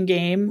simulation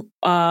game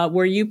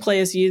where you play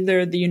as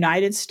either the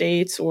United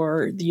States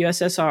or the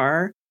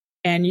USSR,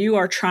 and you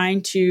are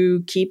trying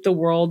to keep the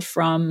world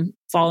from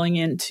falling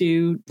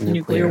into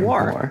nuclear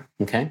war.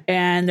 Okay.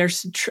 And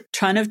there's a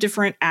ton of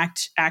different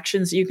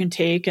actions you can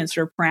take and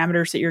sort of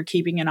parameters that you're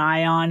keeping an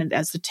eye on, and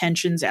as the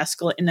tensions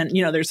escalate. And then,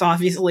 there's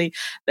obviously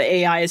the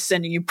AI is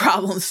sending you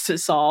problems to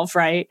solve,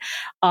 right?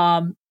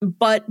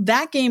 But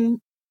that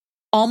game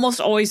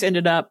almost always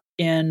ended up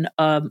in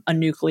a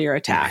nuclear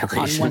attack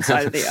on one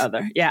side or the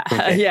other. Yeah.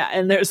 Okay. Yeah.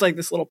 And there's like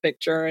this little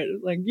picture,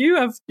 like you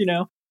have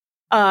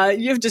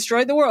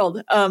destroyed the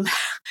world. And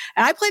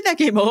I played that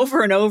game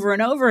over and over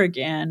and over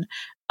again.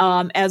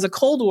 As a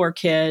Cold War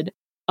kid,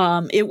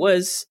 it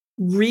was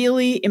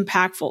really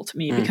impactful to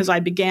me because I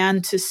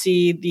began to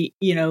see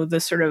the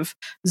sort of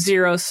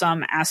zero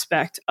sum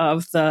aspect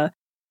of the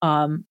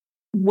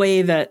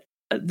way that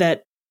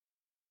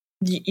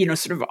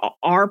sort of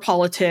our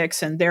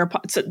politics and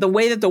the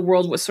way that the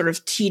world was sort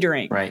of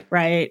teetering.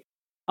 Right.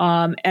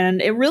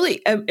 And it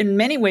really, in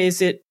many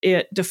ways, it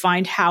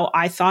defined how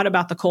I thought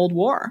about the Cold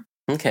War.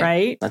 Okay.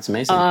 Right. That's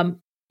amazing.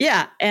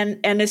 Yeah. And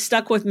it's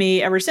stuck with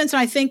me ever since.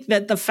 And I think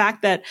that the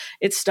fact that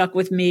it stuck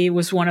with me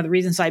was one of the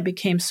reasons I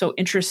became so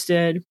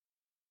interested,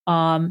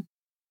 in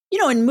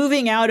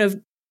moving out of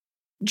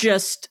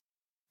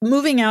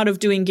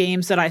doing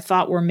games that I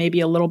thought were maybe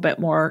a little bit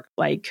more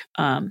like,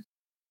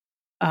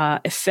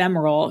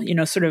 ephemeral,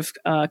 sort of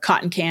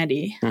cotton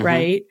candy,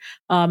 right?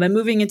 And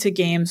moving into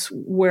games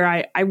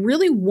where I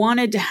really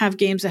wanted to have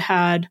games that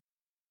had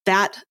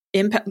that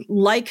impact,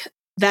 like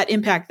that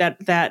impact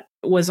that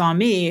was on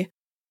me.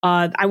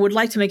 I would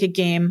like to make a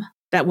game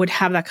that would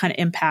have that kind of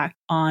impact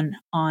on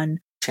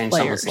change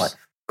players. Someone's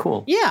life.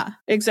 Cool. Yeah,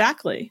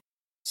 exactly.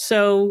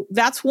 So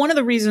that's one of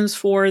the reasons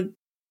for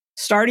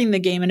starting the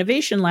Game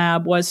Innovation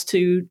Lab, was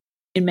to,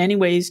 in many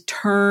ways,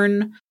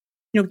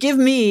 give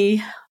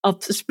me a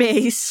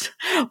space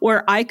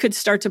where I could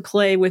start to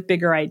play with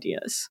bigger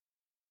ideas,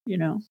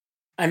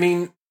 I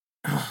mean,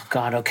 oh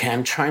God, okay,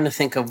 I'm trying to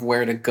think of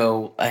where to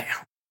go.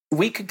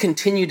 We could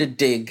continue to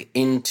dig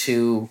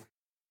into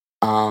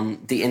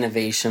the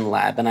Innovation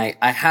Lab, and I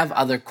have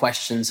other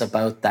questions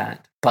about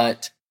that.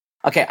 But,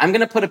 okay, I'm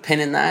going to put a pin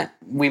in that.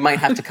 We might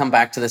have to come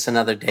back to this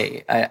another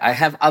day. I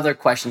have other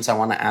questions I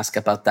want to ask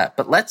about that.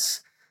 But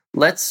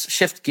let's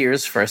shift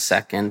gears for a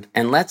second,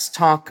 and let's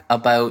talk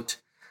about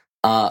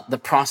the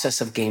process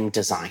of game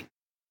design.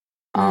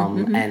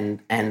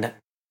 And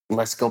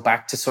let's go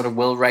back to sort of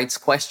Will Wright's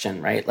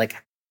question, right?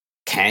 Like,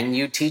 can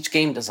you teach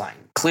game design?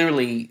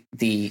 Clearly,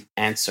 the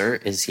answer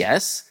is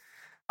yes.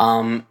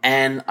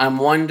 And I'm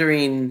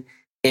wondering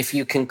if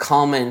you can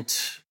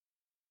comment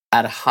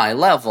at a high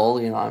level.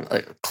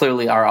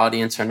 Clearly our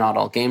audience are not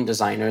all game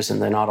designers,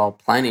 and they're not all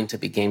planning to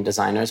be game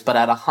designers, but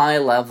at a high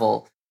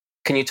level,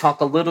 can you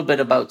talk a little bit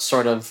about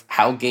sort of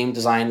how game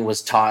design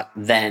was taught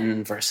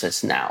then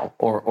versus now,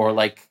 or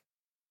like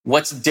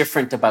what's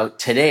different about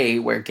today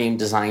where game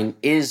design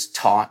is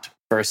taught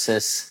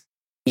versus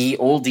the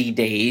oldie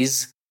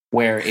days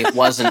where it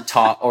wasn't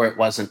taught or it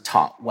wasn't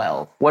taught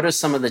well? What are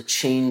some of the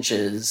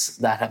changes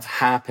that have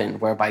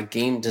happened whereby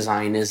game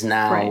design is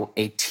now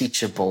a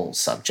teachable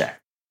subject?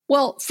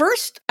 Well,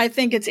 first, I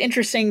think it's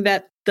interesting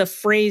that the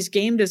phrase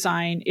game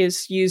design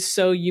is used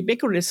so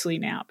ubiquitously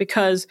now.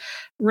 Because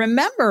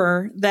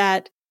remember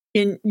that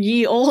in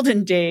ye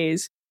olden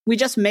days, we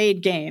just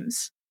made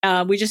games.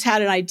 We just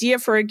had an idea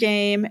for a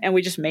game and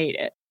we just made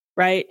it,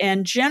 right?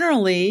 And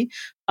generally,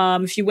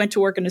 if you went to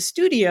work in a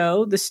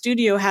studio, the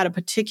studio had a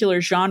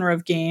particular genre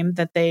of game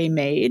that they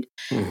made,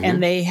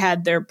 and they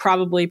had their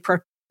probably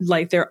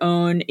their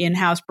own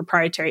in-house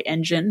proprietary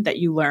engine that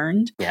you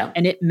learned,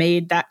 and it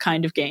made that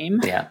kind of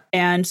game.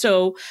 And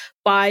so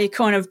by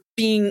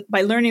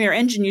learning their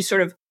engine, you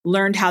sort of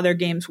learned how their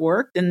games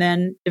worked, and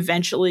then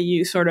eventually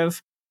you sort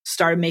of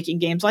started making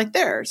games like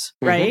theirs,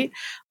 right?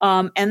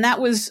 And that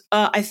was,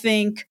 I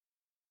think,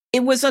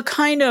 it was a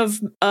kind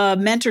of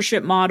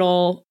mentorship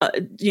model,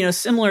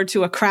 similar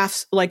to a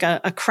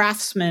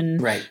craftsman,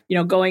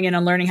 going in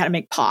and learning how to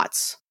make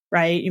pots,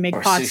 right? You make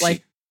or pots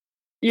sushi.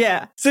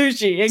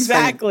 Sushi,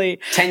 exactly.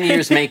 Spend 10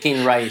 years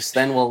making rice,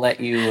 then we'll let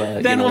you.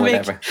 Let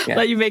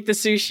you make the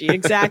sushi,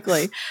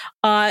 exactly.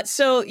 And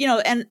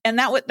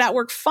that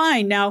worked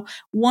fine. Now,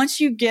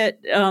 once you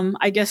get,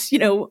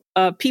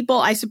 people,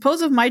 I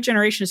suppose, of my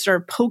generation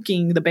started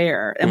poking the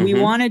bear, and we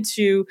wanted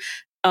to,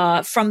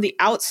 from the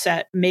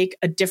outset, make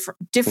a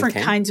different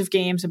kinds of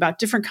games about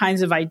different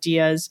kinds of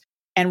ideas,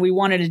 and we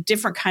wanted a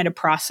different kind of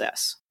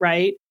process.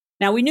 Right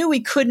now, we knew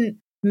we couldn't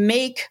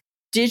make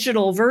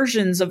digital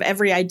versions of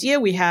every idea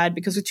we had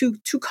because it was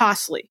too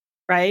costly,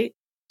 right?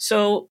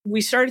 So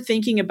we started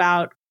thinking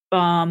about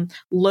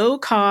low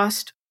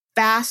cost,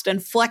 fast,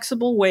 and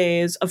flexible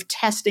ways of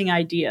testing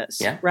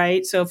ideas,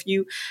 right? So if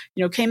you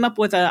came up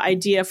with an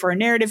idea for a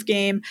narrative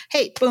game,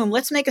 hey, boom,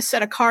 let's make a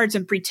set of cards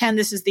and pretend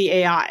this is the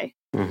AI,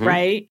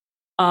 right?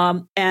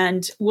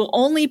 And we'll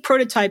only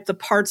prototype the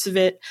parts of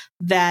it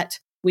that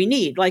we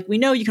need. Like, we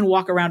know you can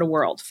walk around a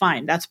world.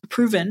 Fine. That's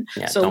proven.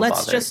 So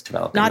let's just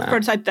not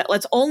prototype that.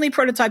 Let's only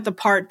prototype the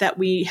part that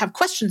we have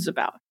questions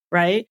about,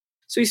 right?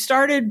 So we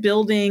started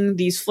building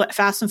these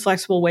fast and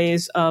flexible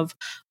ways of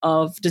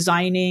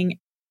designing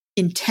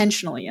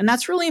intentionally. And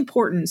that's really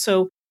important.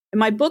 So in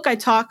my book, I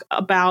talk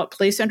about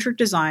play-centric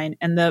design.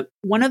 And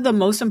one of the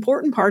most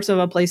important parts of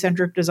a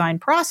play-centric design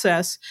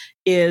process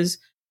is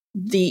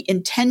the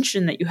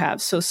intention that you have.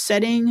 So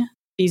setting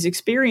these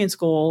experience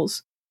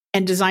goals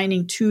and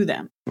designing to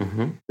them,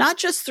 not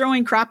just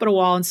throwing crap at a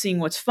wall and seeing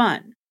what's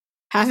fun,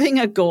 having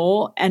a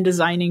goal and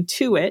designing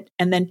to it,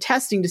 and then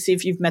testing to see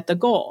if you've met the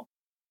goal.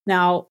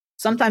 Now,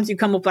 sometimes you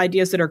come up with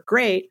ideas that are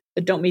great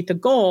that don't meet the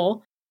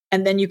goal,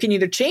 and then you can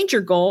either change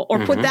your goal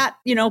or put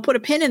a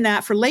pin in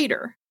that for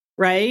later,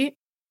 right?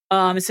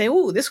 And say,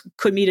 oh, this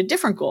could meet a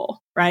different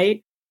goal,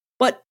 right?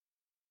 But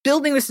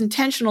building this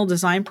intentional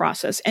design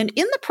process, and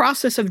in the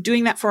process of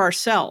doing that for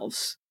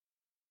ourselves,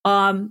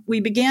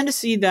 we began to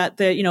see that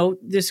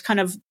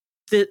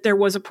there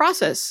was a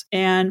process.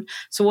 And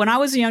so when I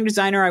was a young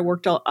designer, I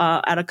worked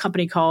at a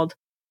company called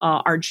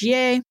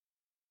RGA.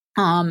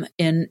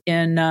 In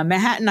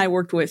Manhattan, I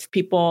worked with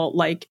people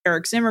like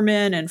Eric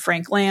Zimmerman and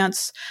Frank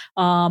Lance.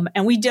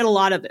 And we did a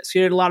lot of this.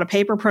 We did a lot of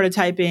paper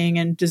prototyping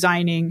and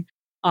designing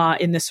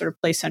in this sort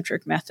of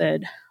play-centric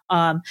method.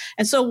 And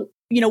so,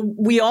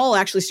 we all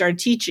actually started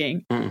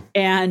teaching.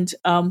 And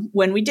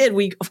when we did,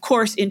 we, of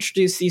course,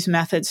 introduced these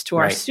methods to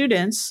our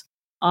students.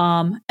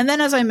 And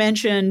then, as I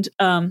mentioned,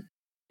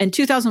 in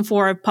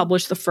 2004, I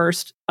published the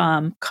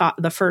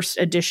first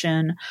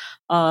edition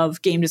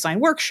of Game Design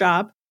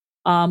Workshop,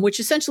 which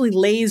essentially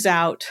lays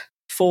out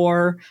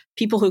for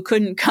people who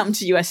couldn't come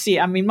to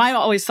USC. I mean, my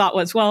always thought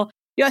was, well,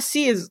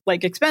 USC is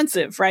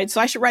expensive, right?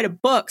 So I should write a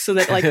book so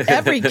that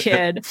every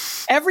kid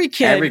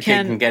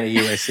can get a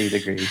USC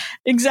degree.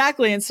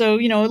 Exactly. And so,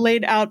 it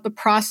laid out the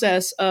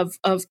process of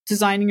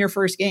designing your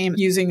first game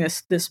using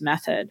this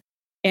method.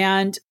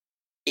 And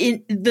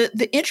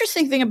the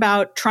interesting thing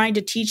about trying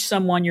to teach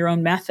someone your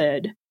own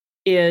method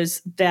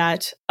is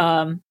that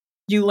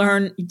you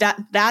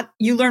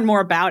learn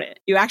more about it.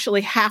 You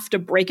actually have to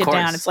break it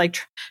down. It's like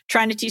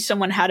trying to teach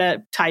someone how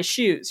to tie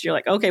shoes. You're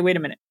like, okay, wait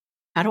a minute.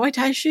 How do I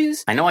tie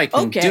shoes? I know I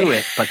can do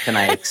it, but can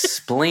I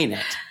explain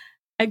it?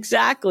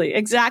 Exactly.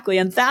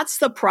 And that's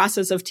the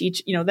process of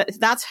teaching.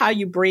 That's how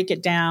you break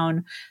it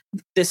down,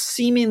 this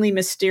seemingly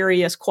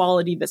mysterious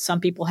quality that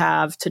some people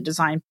have to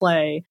design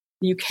play.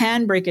 You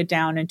can break it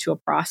down into a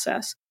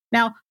process.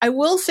 Now, I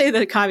will say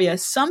the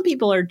caveat, some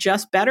people are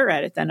just better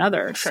at it than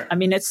others. Sure. I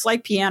mean, it's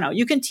like piano.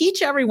 You can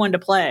teach everyone to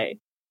play,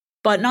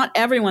 but not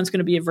everyone's going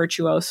to be a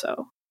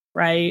virtuoso,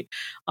 right?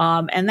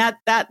 And that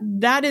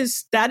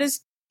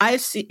is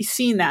I've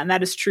seen that, and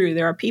that is true.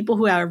 There are people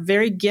who are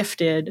very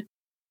gifted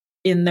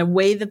in the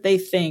way that they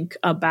think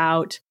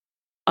about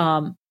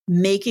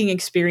making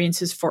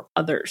experiences for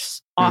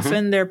others.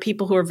 Often there are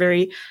people who are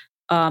very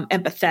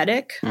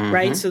empathetic,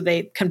 right? So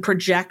they can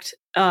project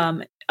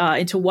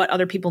into what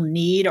other people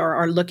need or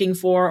are looking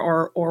for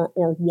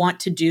or want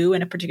to do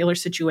in a particular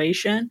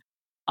situation.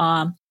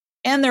 And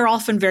they're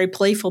often very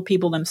playful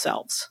people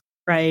themselves,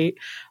 right?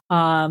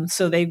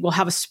 So they will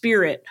have a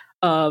spirit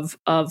of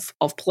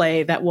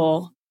play that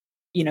will,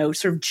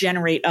 sort of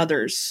generate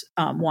others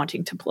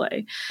wanting to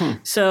play.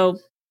 So,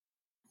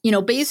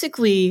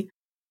 basically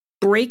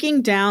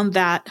breaking down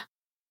that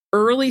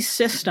early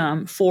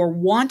system for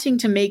wanting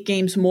to make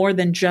games more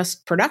than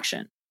just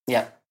production.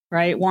 Yeah.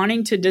 Right?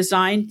 Wanting to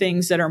design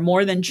things that are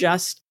more than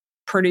just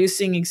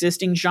producing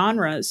existing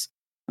genres,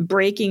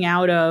 breaking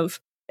out of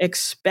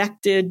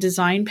expected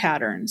design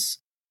patterns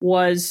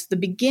was the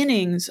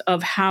beginnings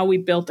of how we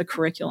built the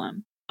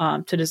curriculum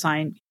to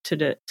design,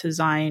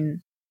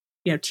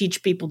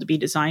 teach people to be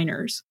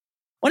designers.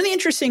 One of the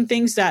interesting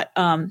things that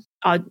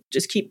I'll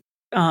just keep,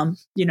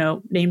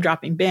 name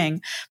dropping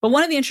Bing, but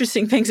one of the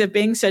interesting things that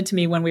Bing said to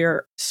me when we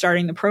were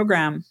starting the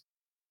program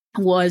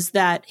was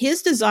that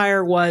his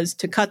desire was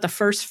to cut the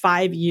first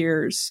 5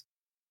 years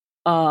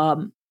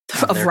of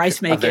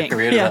rice making.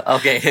 Yeah.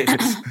 Okay.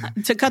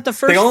 To cut the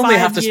first 5 years. They only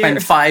have to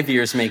spend 5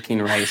 years making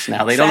rice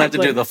now. They don't have to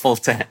do the full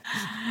 10.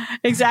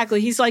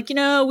 Exactly. He's like,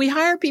 we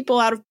hire people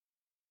out of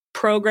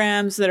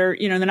programs that are,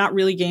 they're not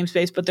really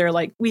game-based, but they're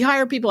like, we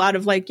hire people out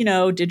of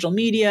digital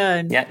media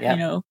and,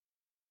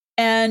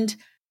 and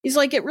he's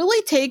like, it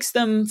really takes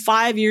them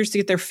 5 years to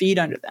get their feet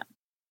under them.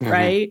 Mm-hmm.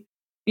 Right.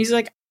 He's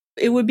like,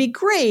 it would be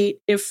great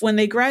if when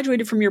they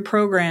graduated from your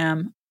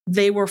program,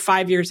 they were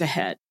 5 years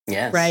ahead.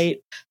 Yes.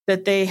 Right.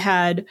 That they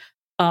had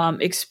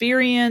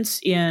experience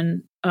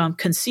in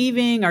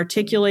conceiving,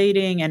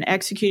 articulating, and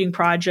executing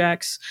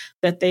projects,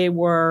 that they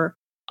were,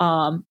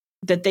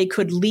 that they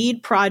could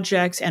lead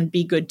projects and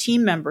be good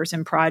team members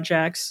in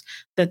projects,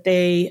 that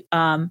they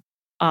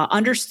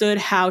understood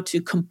how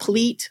to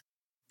complete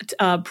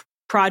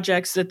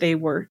projects, that they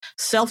were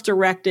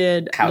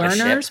self-directed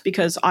learners,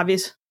 because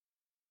obviously,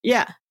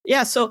 yeah.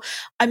 So,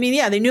 they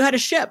knew how to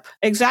ship.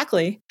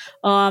 Exactly.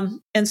 And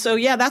so,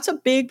 that's a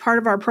big part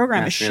of our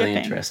program is shipping. Really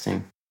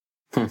interesting.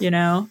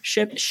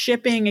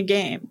 Shipping a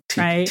game,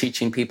 right?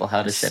 Teaching people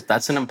how to ship.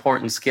 That's an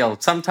important skill.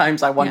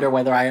 Sometimes I wonder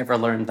whether I ever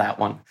learned that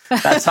one.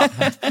 That's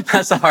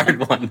a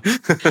hard one.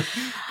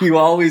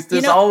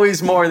 There's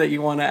always more that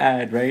you want to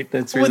add, right?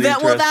 That's really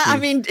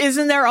interesting.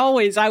 Isn't there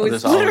always? I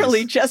was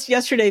literally just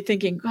yesterday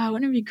thinking, God,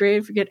 wouldn't it be great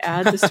if we could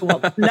add this to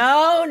one?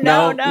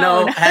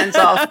 No. Hands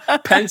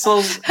off,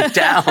 pencils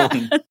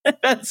down.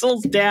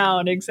 Pencils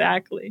down,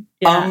 exactly.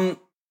 Yeah.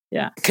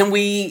 Yeah. Can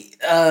we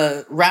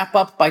wrap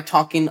up by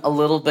talking a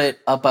little bit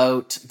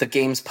about the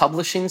games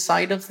publishing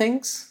side of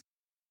things?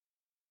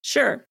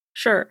 Sure.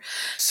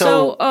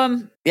 So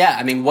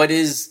what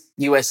is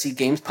USC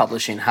Games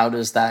Publishing? How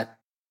does that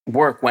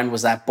work? When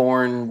was that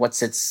born?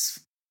 What's its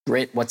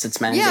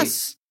mandate?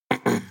 Yes.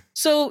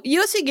 So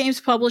USC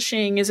Games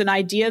Publishing is an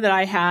idea that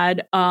I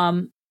had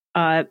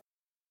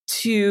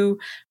to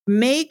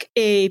make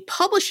a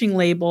publishing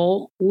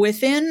label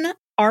within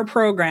our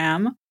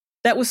program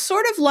that was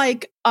sort of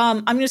like,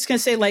 I'm just going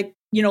to say like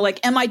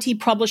MIT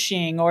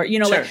Publishing, or, sure.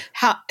 like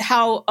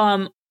how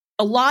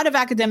a lot of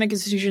academic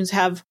institutions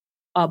have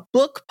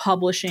book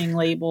publishing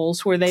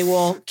labels where they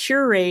will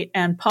curate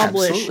and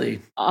publish,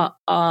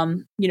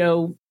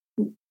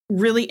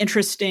 really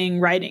interesting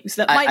writings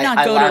that might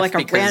not go to like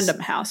a random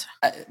house.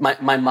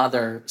 My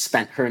mother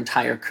spent her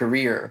entire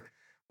career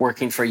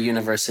working for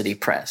University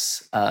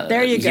Press,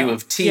 there you go. U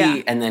of T,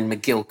 and then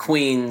McGill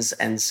Queens.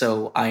 And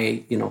so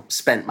I,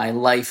 spent my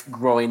life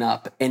growing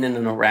up in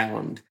and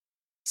around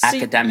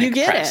academic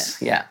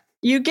press. Yeah.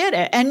 You get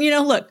it. And,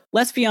 look,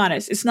 let's be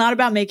honest. It's not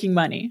about making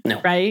money,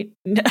 right?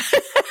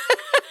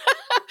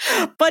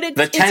 But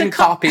the 10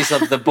 copies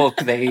of the book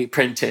they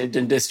printed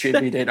and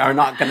distributed are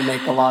not going to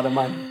make a lot of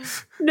money.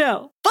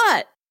 No,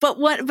 but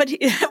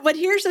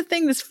here's the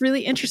thing that's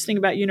really interesting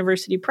about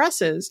university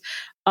presses.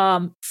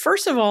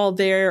 First of all,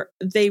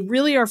 they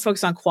really are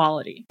focused on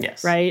quality.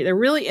 Yes. Right. They're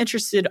really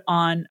interested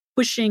on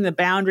pushing the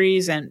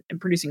boundaries and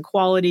producing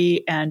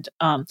quality and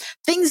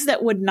things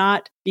that would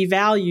not be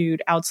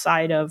valued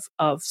outside of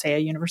say a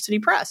university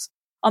press.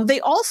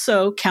 They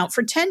also count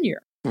for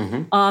tenure.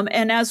 Mm-hmm.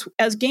 And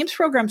as games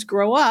programs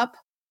grow up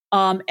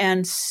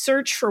and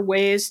search for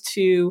ways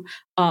to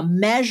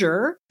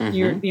measure,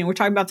 mm-hmm. We're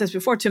talking about this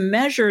before, to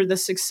measure the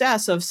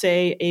success of,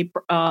 say,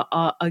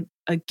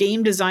 a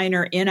game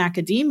designer in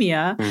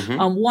academia.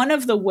 Mm-hmm. One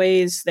of the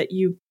ways that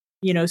you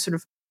sort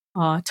of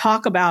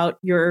talk about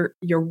your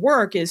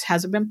work is,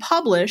 has it been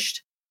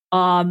published?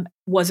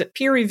 Was it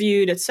peer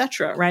reviewed, et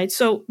cetera, right?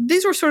 So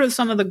these were sort of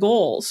some of the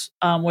goals,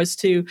 was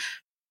to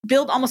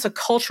build almost a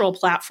cultural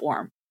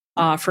platform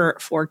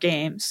for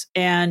games.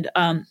 And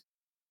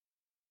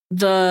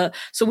so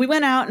we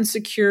went out and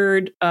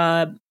secured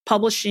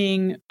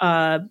publishing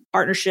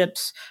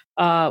partnerships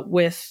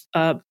with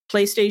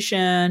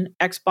PlayStation,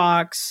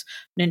 Xbox,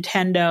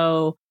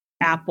 Nintendo,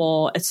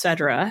 Apple,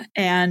 etc.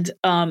 And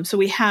so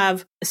we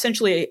have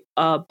essentially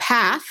a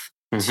path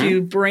mm-hmm.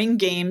 to bring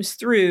games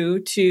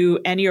through to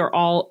any or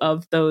all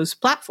of those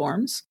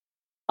platforms.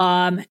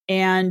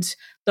 And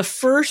the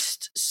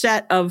first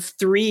set of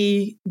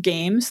 3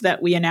 games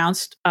that we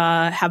announced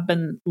have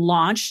been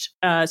launched.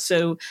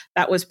 So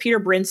that was Peter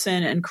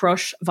Brinson and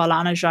Krosh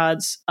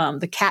Valanajad's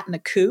The Cat and the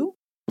Coup,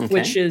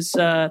 which is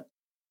a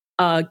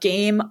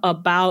game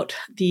about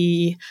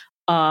the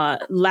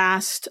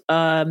last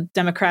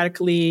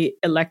democratically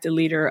elected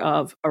leader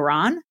of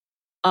Iran.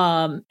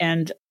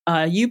 And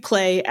you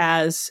play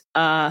as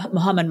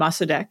Muhammad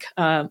Mossadegh.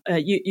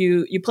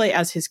 You play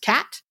as his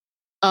cat,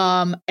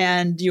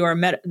 and you are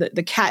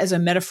the cat is a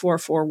metaphor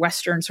for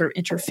Western sort of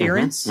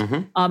interference.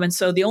 And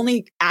so the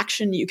only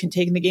action you can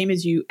take in the game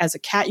is you, as a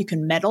cat, you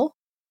can meddle.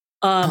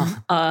 And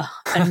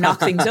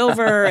knock things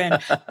over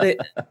and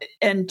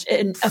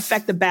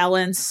affect the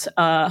balance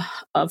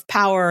of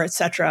power,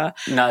 etc.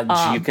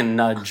 Nudge. You can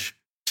nudge.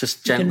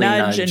 Just gently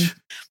nudge and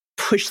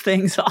push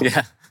things off.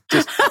 Yeah.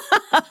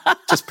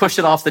 Just push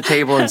it off the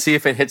table and see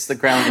if it hits the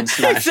ground and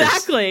smashes.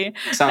 Exactly.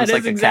 Sounds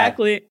like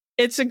exactly. A cat.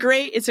 It's a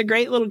great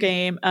little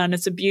game, and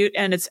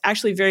it's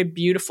actually very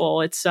beautiful.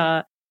 It's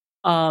done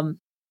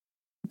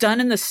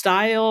in the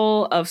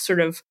style of sort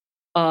of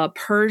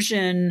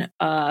Persian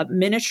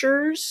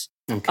miniatures.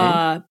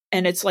 Okay.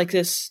 And it's like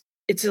this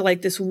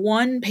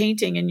one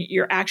painting, and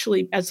you're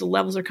actually, as the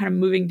levels are kind of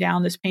moving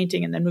down this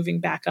painting and then moving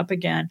back up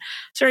again.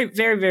 It's very,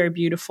 very, very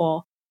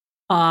beautiful.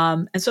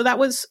 And so that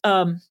was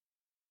one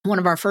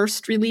of our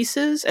first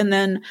releases. And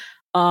then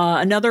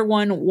another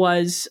one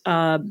was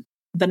The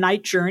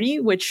Night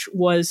Journey, which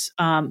was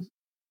a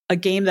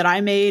game that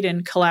I made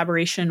in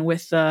collaboration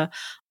with the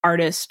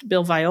artist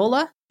Bill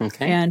Viola.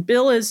 Okay. And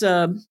Bill is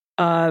a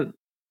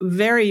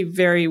very,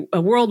 very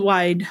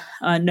worldwide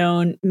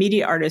known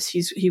media artist.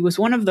 He was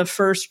one of the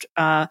first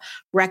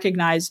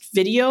recognized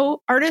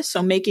video artists,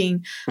 so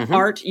making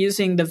art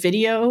using the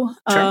video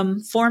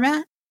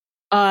format.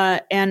 So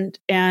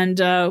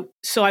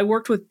I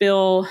worked with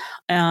Bill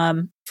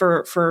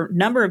for a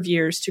number of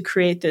years to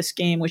create this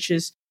game, which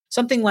is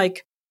something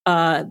like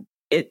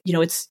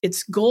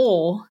its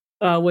goal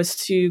was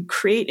to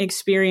create an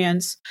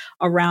experience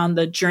around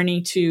the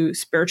journey to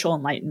spiritual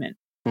enlightenment.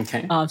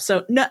 Okay.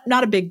 So not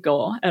a big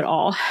goal at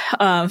all.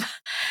 But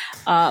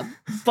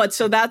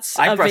so that's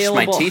I available.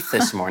 brushed my teeth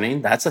this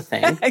morning. That's a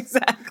thing.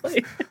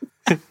 Exactly.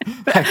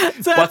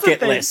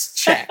 Bucket list,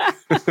 check.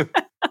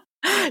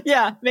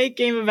 Yeah, make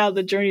game about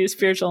the journey to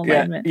spiritual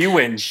enlightenment. Yeah, you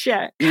win.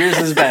 Check. Yours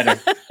is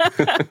better.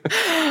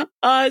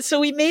 So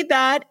we made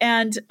that,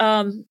 and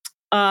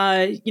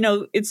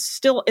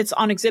it's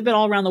on exhibit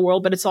all around the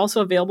world, but it's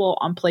also available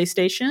on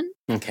PlayStation.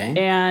 Okay.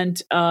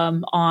 And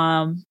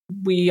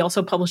we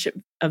also publish it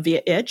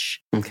via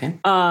itch. Okay.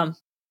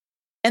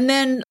 And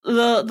then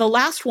the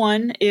last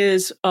one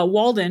is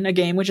Walden, a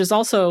game which is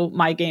also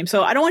my game.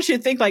 So I don't want you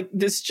to think like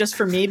this is just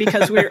for me,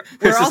 because we're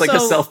this also is like a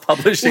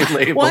self-publishing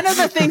label. One of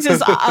the things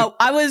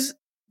is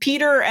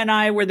Peter and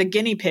I were the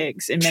guinea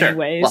pigs in many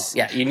ways. Well,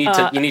 yeah, you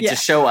need to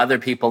show other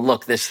people,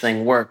 look, this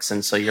thing works,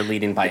 and so you're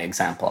leading by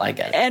example. I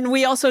get it. And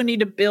we also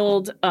need to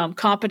build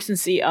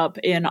competency up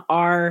in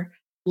our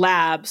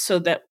lab so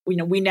that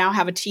we now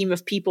have a team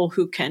of people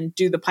who can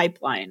do the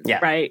pipeline. Yeah,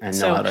 right. And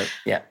know how to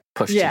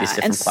push to these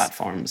different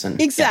platforms.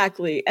 And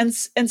exactly.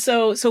 And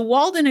so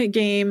Walden, a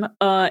game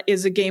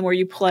is a game where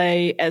you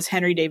play as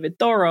Henry David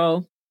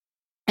Thoreau,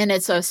 and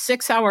it's a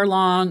 6-hour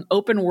long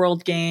open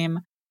world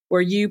game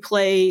where you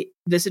play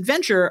this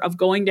adventure of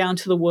going down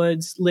to the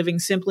woods, living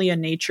simply in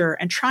nature,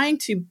 and trying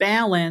to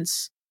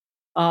balance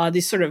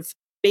these sort of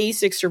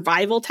basic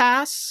survival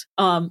tasks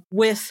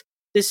with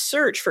this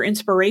search for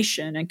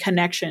inspiration and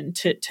connection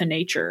to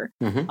nature.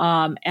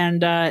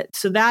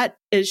 So that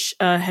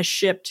has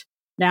shipped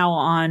now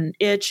on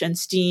itch and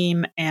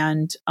Steam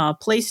and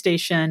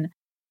PlayStation.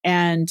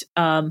 And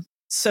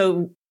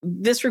so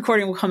this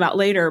recording will come out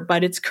later,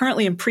 but it's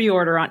currently in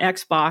pre-order on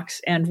Xbox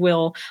and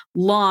will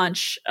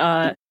launch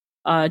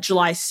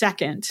July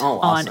 2nd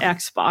on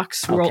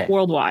Xbox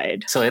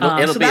worldwide. So it'll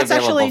be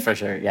available for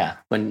sure. Yeah.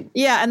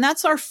 And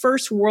that's our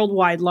first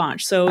worldwide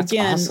launch. So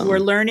again, we're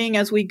learning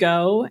as we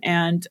go,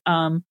 and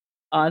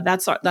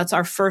that's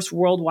our first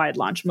worldwide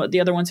launch.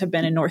 The other ones have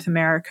been in North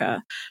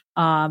America.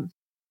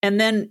 And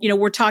then,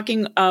 we're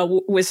talking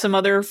with some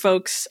other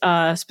folks,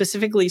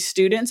 specifically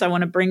students. I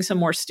want to bring some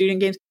more student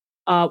games.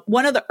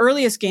 One of the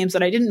earliest games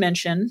that I didn't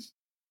mention,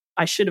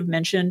 I should have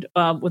mentioned,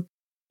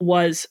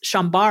 was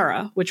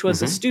Shambara, which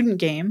was a student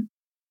game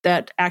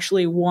that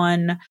actually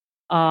won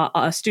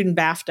a student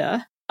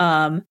BAFTA.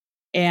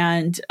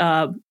 And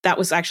that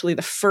was actually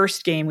the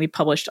first game we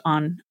published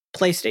on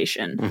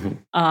PlayStation.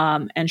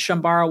 And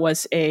Shambara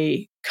was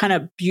a kind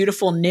of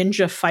beautiful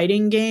ninja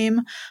fighting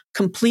game,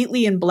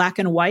 completely in black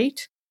and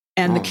white.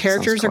 And the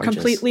characters are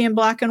completely in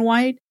black and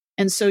white.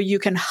 And so you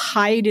can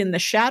hide in the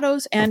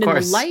shadows and in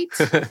the light,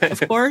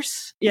 of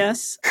course.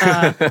 Yes.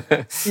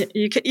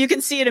 You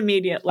can see it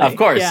immediately. Of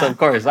course.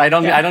 I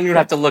don't even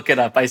have to look it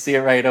up. I see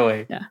it right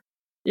away.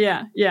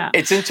 Yeah.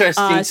 It's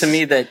interesting to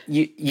me that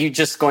you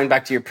just going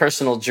back to your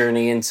personal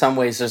journey, in some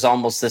ways there's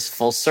almost this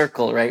full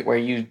circle, right? Where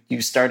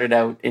you started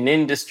out in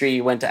industry,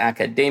 you went to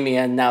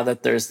academia, and now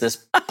that there's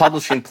this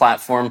publishing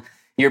platform,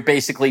 you're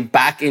basically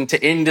back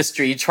into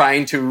industry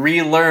trying to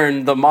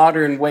relearn the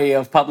modern way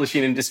of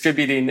publishing and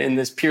distributing in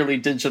this purely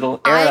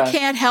digital era. I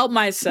can't help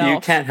myself. You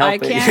can't help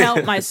it. I can't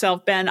help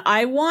myself, Ben.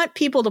 I want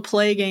people to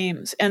play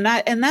games. And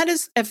that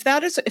is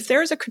if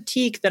there is a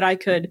critique that I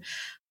could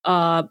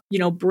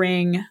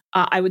bring,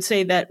 I would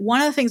say that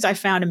one of the things I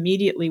found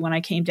immediately when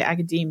I came to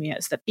academia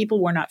is that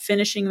people were not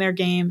finishing their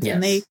games,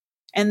 and they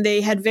and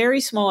they had very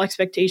small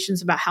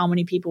expectations about how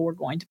many people were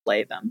going to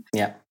play them.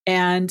 Yeah.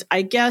 And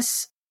I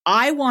guess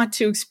I want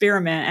to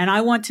experiment and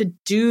I want to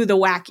do the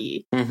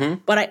wacky,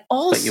 but I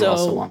also, you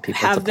also want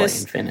people have to play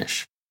this and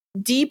finish.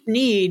 deep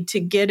need to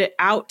get it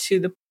out to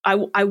the,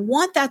 I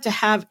want that to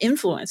have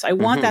influence. I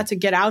want that to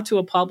get out to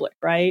a public,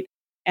 right?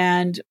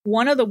 And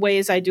one of the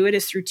ways I do it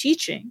is through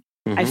teaching.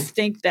 I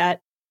think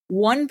that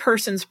one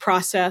person's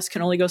process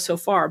can only go so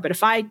far, but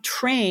if I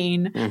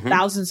train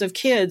thousands of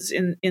kids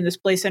in this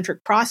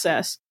play-centric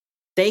process,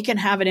 they can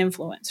have an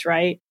influence,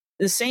 right?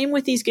 The same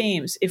with these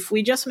games. If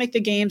we just make the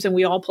games and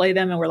we all play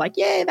them and we're like,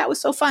 yay, that was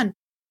so fun.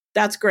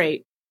 That's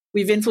great.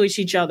 We've influenced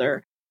each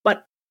other,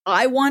 but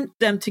I want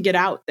them to get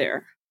out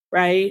there.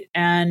 Right.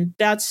 And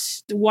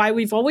that's why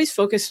we've always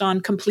focused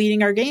on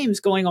completing our games,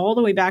 going all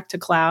the way back to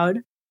cloud.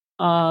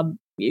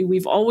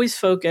 We've always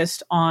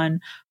focused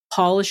on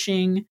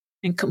polishing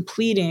and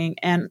completing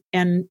and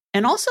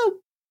also,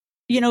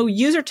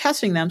 user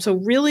testing them. So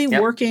really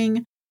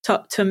working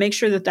to make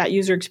sure that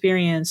user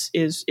experience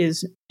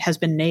has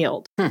been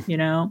nailed,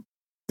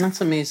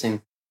 That's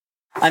amazing.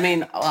 I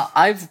mean,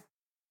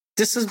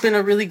 this has been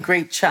a really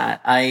great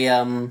chat.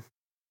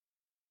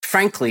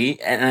 Frankly,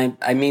 and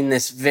I mean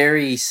this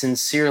very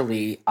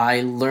sincerely,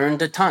 I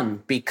learned a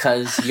ton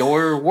because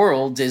your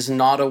world is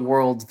not a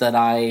world that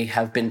I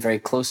have been very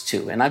close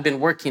to. And I've been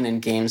working in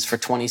games for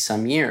 20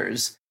 some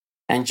years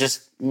and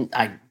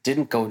I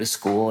didn't go to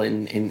school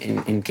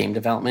in game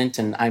development.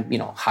 And I,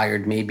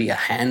 hired maybe a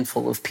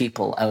handful of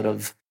people out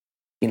of,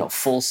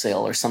 Full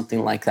Sail or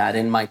something like that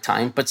in my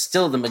time. But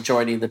still, the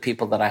majority of the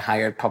people that I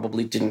hired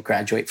probably didn't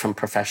graduate from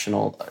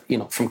professional,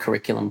 from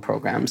curriculum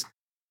programs.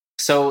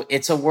 So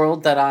it's a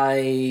world that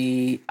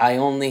I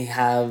only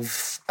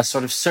have a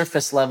sort of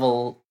surface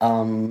level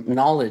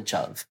knowledge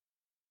of.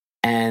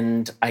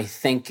 And I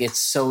think it's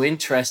so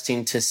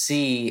interesting to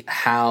see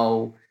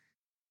how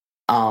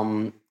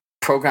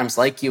programs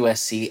like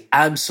USC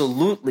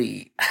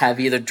absolutely have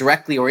either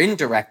directly or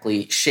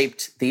indirectly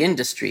shaped the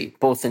industry,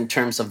 both in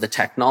terms of the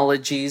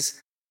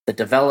technologies, the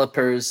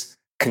developers,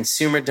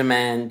 consumer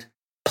demand,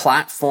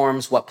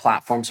 platforms, what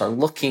platforms are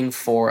looking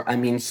for. I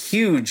mean,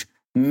 huge,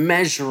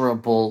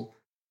 measurable,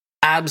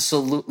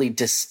 absolutely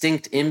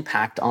distinct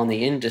impact on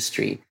the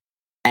industry.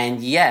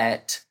 And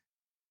yet,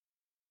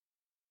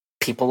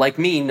 people like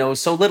me know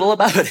so little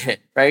about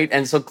it, right?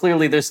 And so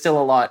clearly there's still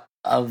a lot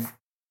of,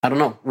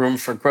 room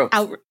for growth.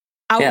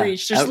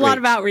 Outreach. There's a lot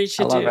of outreach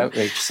to do. A lot of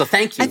outreach. So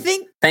thank you.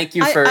 Thank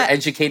you for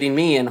educating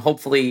me, and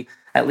hopefully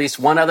at least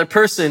one other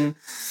person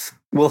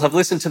will have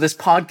listened to this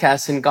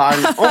podcast and gone,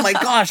 oh my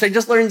gosh, I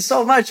just learned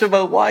so much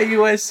about why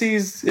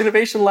USC's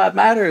Innovation Lab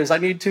matters. I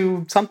need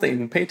to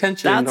pay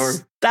attention.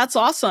 That's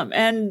awesome.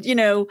 And,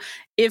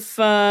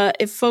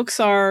 if folks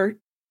are,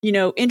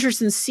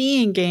 interested in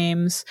seeing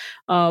games,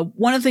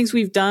 one of the things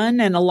we've done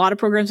and a lot of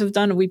programs have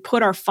done, we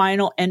put our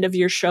final end of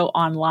year show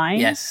online.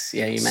 Yes.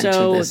 Yeah. You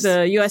mentioned this.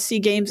 So the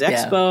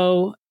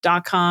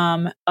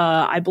USCGamesExpo.com, Yeah.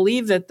 I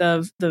believe that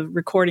the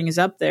recording is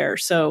up there.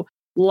 So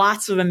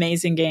lots of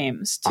amazing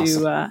games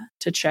to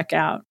check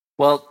out.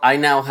 Well, I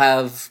now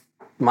have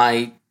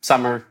my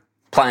summer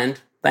planned.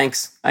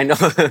 Thanks. I know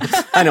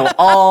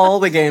all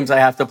the games I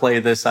have to play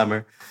this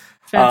summer.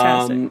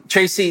 Fantastic.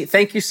 Tracy,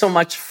 thank you so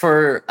much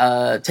for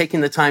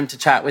taking the time to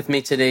chat with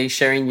me today,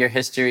 sharing your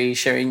history,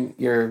 sharing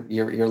your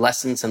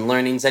lessons and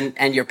learnings,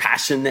 and your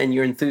passion and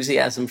your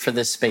enthusiasm for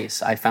this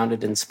space. I found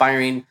it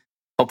inspiring.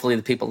 Hopefully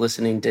the people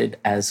listening did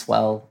as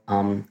well.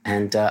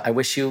 And I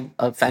wish you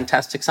a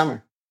fantastic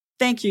summer.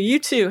 Thank you. You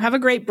too. Have a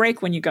great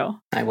break when you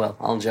go. I will.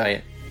 I'll enjoy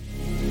it.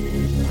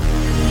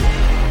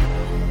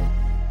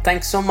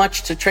 Thanks so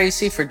much to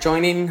Tracy for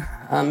joining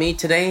me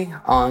today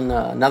on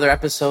another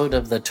episode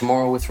of the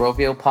Tomorrow with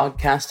Rovio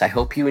podcast. I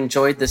hope you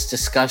enjoyed this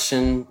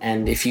discussion.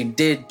 And if you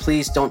did,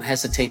 please don't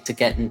hesitate to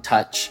get in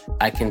touch.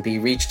 I can be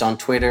reached on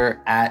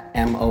Twitter at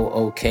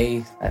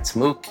MOOK. That's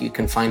Mook. You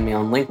can find me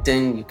on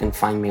LinkedIn. You can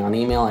find me on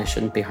email. I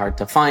shouldn't be hard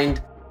to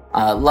find.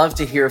 Love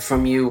to hear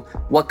from you.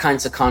 What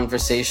kinds of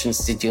conversations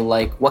did you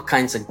like? What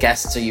kinds of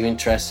guests are you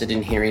interested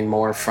in hearing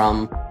more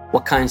from?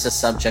 What kinds of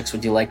subjects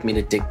would you like me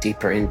to dig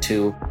deeper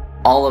into?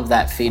 All of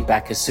that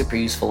feedback is super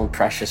useful and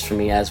precious for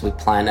me as we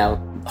plan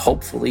out,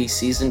 hopefully,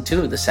 season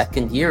 2, the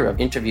second year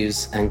of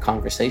interviews and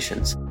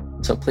conversations.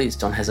 So please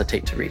don't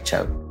hesitate to reach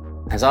out.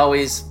 As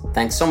always,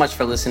 thanks so much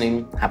for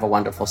listening. Have a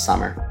wonderful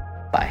summer.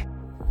 Bye.